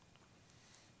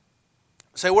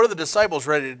 Say, what are the disciples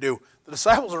ready to do? The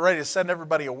disciples are ready to send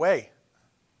everybody away.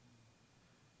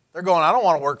 They're going, I don't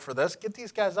want to work for this. Get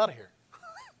these guys out of here.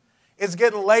 It's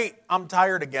getting late. I'm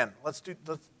tired again. Let's get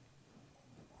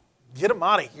them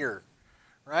out of here.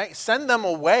 Right? Send them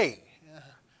away.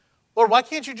 Lord, why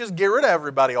can't you just get rid of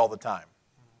everybody all the time?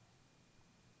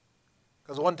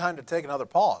 Because it wasn't time to take another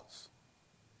pause.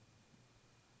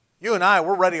 You and I,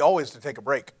 we're ready always to take a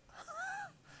break.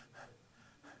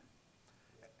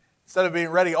 Instead of being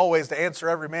ready always to answer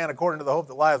every man according to the hope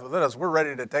that lieth within us, we're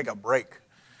ready to take a break.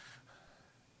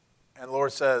 And the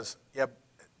Lord says, yep,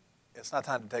 it's not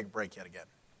time to take a break yet again.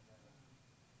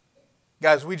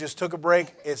 Guys, we just took a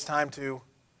break. It's time to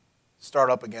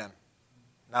start up again.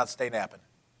 Not stay napping.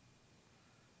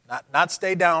 Not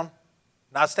stay down.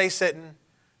 Not stay sitting.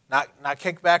 Not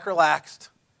kick back relaxed.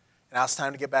 And now it's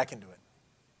time to get back into it.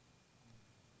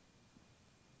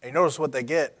 And you notice what they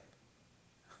get.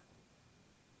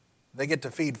 They get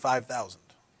to feed 5,000.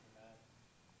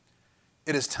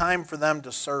 It is time for them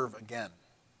to serve again.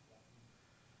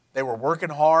 They were working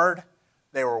hard.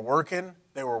 They were working.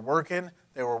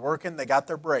 They got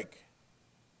their break.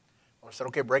 I said,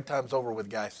 okay, break time's over with,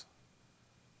 guys.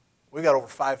 We got over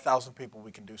 5,000 people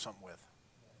we can do something with.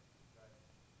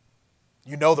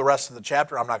 You know the rest of the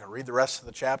chapter. I'm not going to read the rest of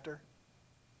the chapter.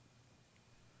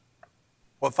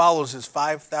 What follows is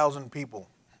 5,000 people,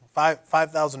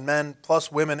 5,000 men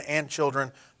plus women and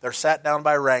children. They're sat down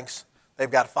by ranks. They've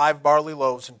got 5 barley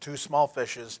loaves and 2 small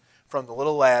fishes from the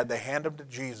little lad. They hand them to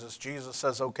Jesus. Jesus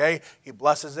says, okay. He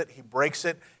blesses it. He breaks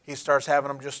it. He starts having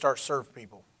them just start serve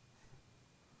people.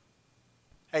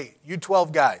 Hey, you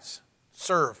 12 guys,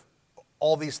 serve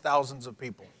all these thousands of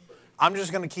people. I'm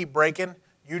just going to keep breaking.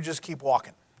 You just keep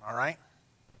walking, all right?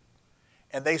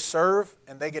 And they serve,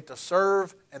 and they get to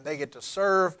serve, and they get to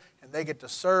serve, and they get to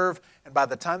serve. And by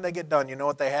the time they get done, you know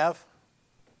what they have?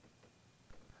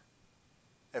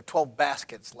 They have 12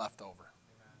 baskets left over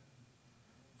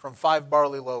from 5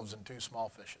 barley loaves and 2 small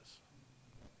fishes.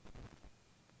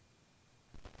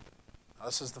 Now,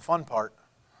 this is the fun part.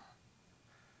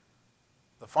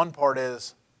 The fun part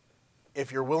is,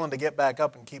 if you're willing to get back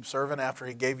up and keep serving after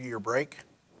he gave you your break,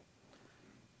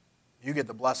 you get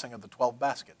the blessing of the 12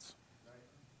 baskets.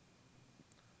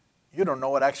 You don't know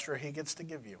what extra he gets to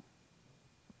give you.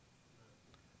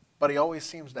 But he always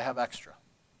seems to have extra.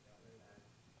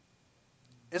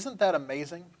 Isn't that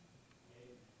amazing?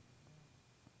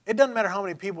 It doesn't matter how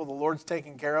many people the Lord's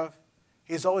taking care of.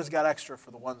 He's always got extra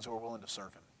for the ones who are willing to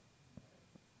serve him.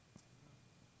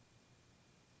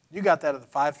 You got that at the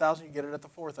 5,000, you get it at the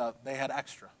 4,000. They had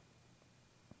extra.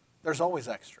 There's always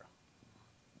extra.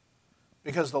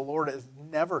 Because the Lord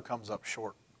never comes up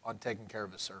short on taking care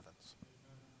of his servants.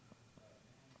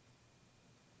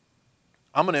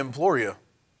 I'm going to implore you.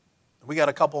 We got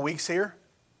a couple weeks here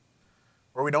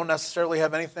where we don't necessarily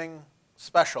have anything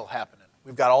special happening.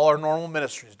 We've got all our normal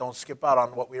ministries. Don't skip out on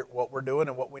what we're doing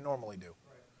and what we normally do.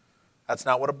 That's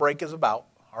not what a break is about,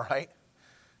 all right?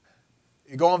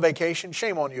 You go on vacation,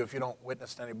 shame on you if you don't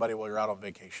witness to anybody while you're out on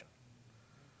vacation.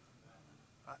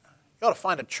 You ought to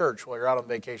find a church while you're out on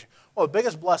vacation. Well, the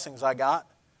biggest blessings I got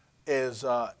is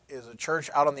a church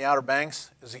out on the Outer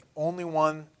Banks. Is the only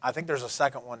one. I think there's a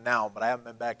second one now, but I haven't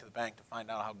been back to the bank to find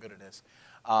out how good it is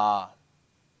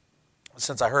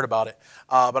since I heard about it.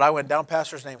 But I went down.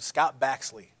 Pastor's name Scott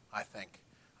Baxley, I think.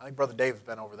 I think Brother Dave's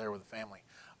been over there with the family.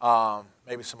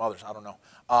 Maybe some others, I don't know.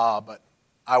 But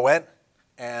I went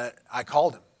and I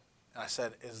called him. And I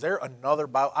said, is there another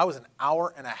Bible? I was an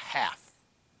hour and a half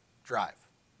drive.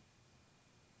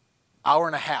 Hour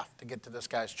and a half to get to this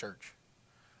guy's church.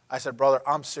 I said, brother,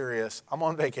 I'm serious. I'm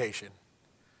on vacation.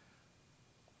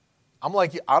 I'm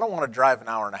like you. I don't want to drive an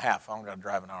hour and a half. I'm going to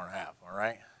drive an hour and a half, all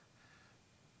right?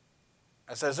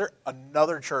 I said, is there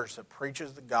another church that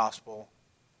preaches the gospel,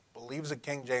 believes the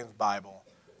King James Bible,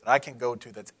 that I can go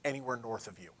to that's anywhere north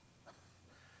of you?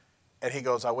 And he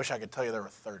goes, I wish I could tell you there were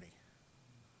 30.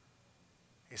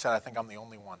 He said, I think I'm the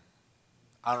only one.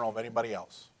 I don't know of anybody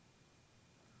else.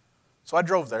 So I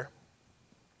drove there,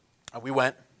 and we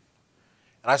went,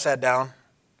 and I sat down,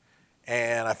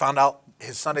 and I found out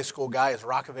his Sunday school guy is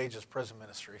Rock of Ages Prison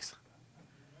Ministries.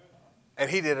 And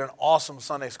he did an awesome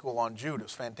Sunday school on Jude. It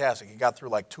was fantastic. He got through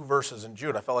like 2 verses in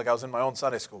Jude. I felt like I was in my own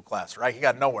Sunday school class, right? He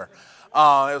got nowhere. It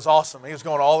was awesome. He was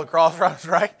going all the crossroads,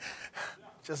 right?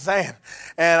 Just saying.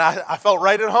 And I felt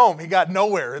right at home. He got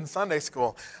nowhere in Sunday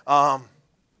school.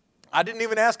 I didn't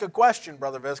even ask a question,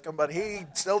 Brother Viscom, but he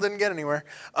still didn't get anywhere.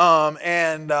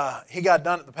 He got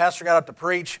done. The pastor got up to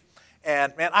preach.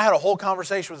 And, man, I had a whole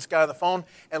conversation with this guy on the phone.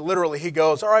 And literally he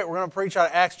goes, all right, we're going to preach out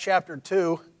of Acts chapter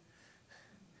 2.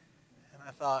 And I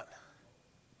thought,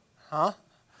 huh?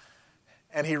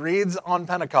 And he reads on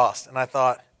Pentecost. And I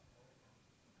thought,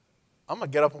 I'm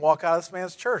going to get up and walk out of this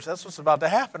man's church. That's what's about to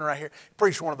happen right here. He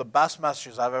preached one of the best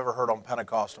messages I've ever heard on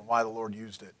Pentecost and why the Lord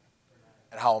used it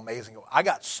and how amazing it was. I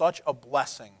got such a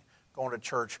blessing going to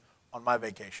church on my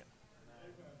vacation.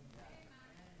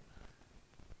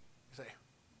 You say,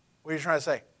 what are you trying to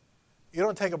say? You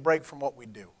don't take a break from what we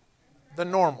do. The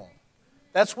normal.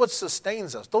 That's what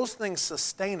sustains us. Those things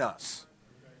sustain us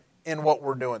in what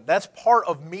we're doing. That's part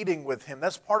of meeting with Him.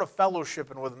 That's part of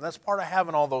fellowshipping with Him. That's part of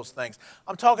having all those things.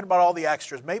 I'm talking about all the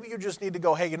extras. Maybe you just need to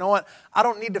go, hey, you know what? I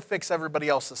don't need to fix everybody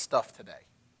else's stuff today.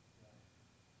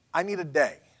 I need a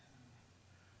day.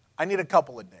 I need a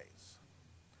couple of days.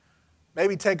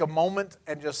 Maybe take a moment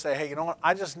and just say, hey, you know what?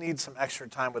 I just need some extra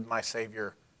time with my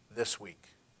Savior this week.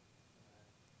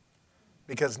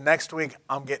 Because next week,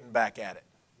 I'm getting back at it.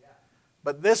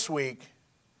 But this week,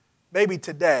 maybe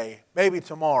today, maybe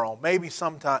tomorrow, maybe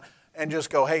sometime, and just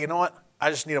go, hey, you know what? I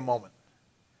just need a moment.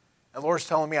 And the Lord's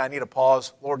telling me I need a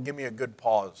pause. Lord, give me a good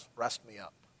pause. Rest me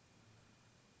up.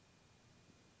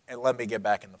 And let me get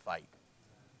back in the fight.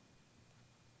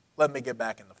 Let me get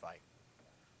back in the fight.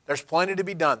 There's plenty to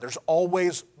be done. There's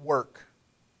always work.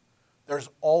 There's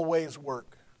always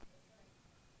work.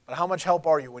 But how much help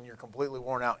are you when you're completely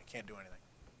worn out and you can't do anything?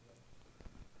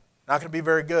 Not going to be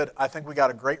very good. I think we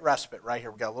got a great respite right here.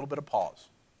 We got a little bit of pause.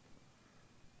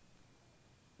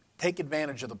 Take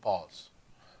advantage of the pause.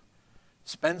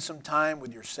 Spend some time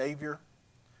with your Savior.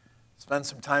 Spend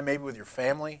some time maybe with your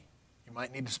family. You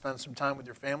might need to spend some time with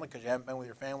your family because you haven't been with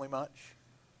your family much.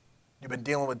 You've been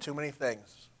dealing with too many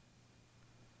things.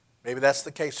 Maybe that's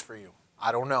the case for you.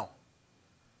 I don't know.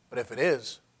 But if it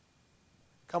is,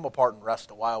 come apart and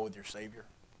rest a while with your Savior.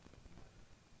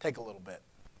 Take a little bit.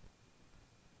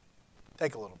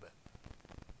 Take a little bit.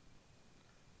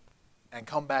 And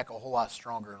come back a whole lot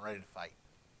stronger and ready to fight.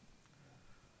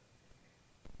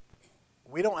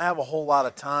 We don't have a whole lot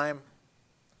of time,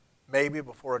 maybe,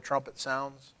 before a trumpet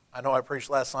sounds. I know I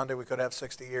preached last Sunday we could have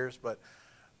 60 years, but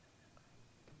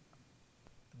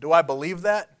do I believe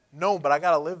that? No, but I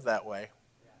got to live that way.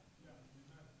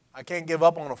 I can't give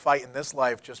up on a fight in this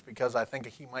life just because I think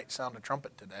He might sound a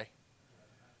trumpet today.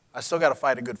 I still got to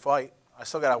fight a good fight. I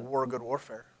still got to war a good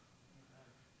warfare.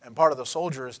 And part of the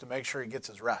soldier is to make sure he gets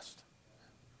his rest.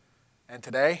 And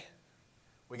today,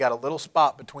 we got a little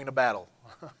spot between a battle.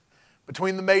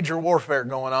 Between the major warfare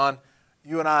going on,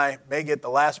 you and I may get the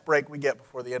last break we get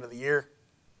before the end of the year.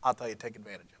 I'll tell you, take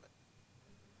advantage of it.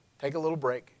 Take a little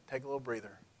break, take a little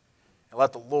breather, and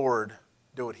let the Lord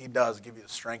do what He does, give you the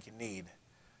strength you need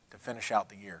to finish out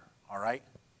the year. All right?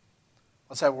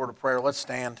 Let's have a word of prayer. Let's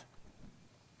stand.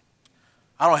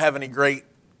 I don't have any great,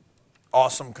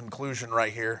 awesome conclusion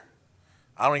right here.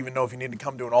 I don't even know if you need to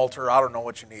come to an altar. I don't know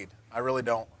what you need. I really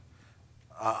don't.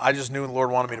 I just knew the Lord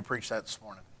wanted me to preach that this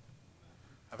morning.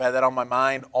 I've had that on my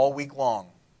mind all week long.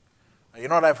 Now, you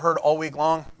know what I've heard all week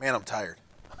long? Man, I'm tired.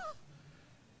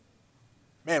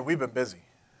 Man, we've been busy.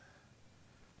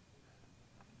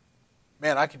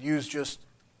 Man, I could use just,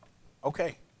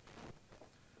 okay.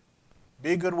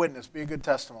 Be a good witness. Be a good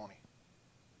testimony.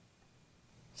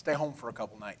 Stay home for a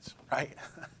couple nights, right?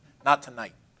 Not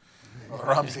tonight.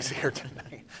 Rumsey's here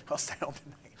tonight. I'll stay home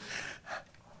tonight.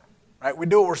 Right? We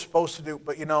do what we're supposed to do,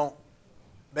 but you know,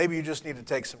 maybe you just need to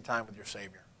take some time with your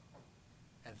Savior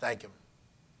and thank Him.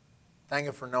 Thank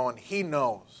Him for knowing He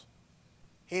knows.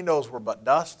 He knows we're but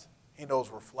dust. He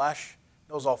knows we're flesh.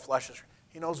 He knows all flesh is.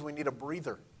 He knows we need a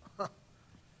breather.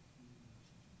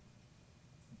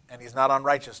 And He's not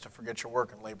unrighteous to forget your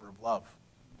work and labor of love.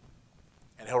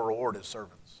 And He'll reward His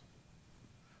servants.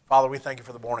 Father, we thank You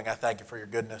for the morning. I thank You for Your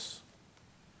goodness.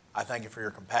 I thank You for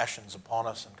Your compassions upon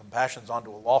us and compassions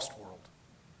onto a lost world.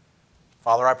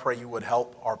 Father, I pray You would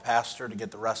help our pastor to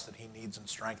get the rest that he needs and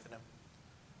strengthen him.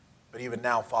 But even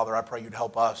now, Father, I pray You'd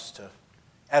help us to,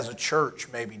 as a church,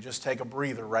 maybe just take a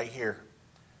breather right here.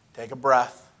 Take a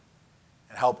breath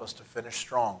and help us to finish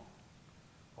strong.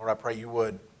 Lord, I pray You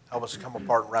would help us to come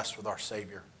apart and rest with our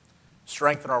Savior.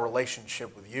 Strengthen our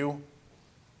relationship with You,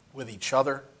 with each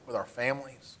other, with our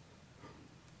families.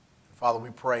 And Father,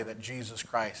 we pray that Jesus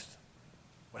Christ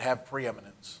would have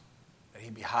preeminence, that He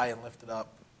be high and lifted up,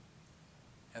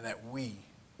 and that we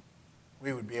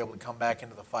would be able to come back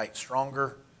into the fight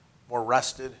stronger, more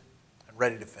rested, and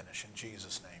ready to finish in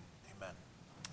Jesus' name.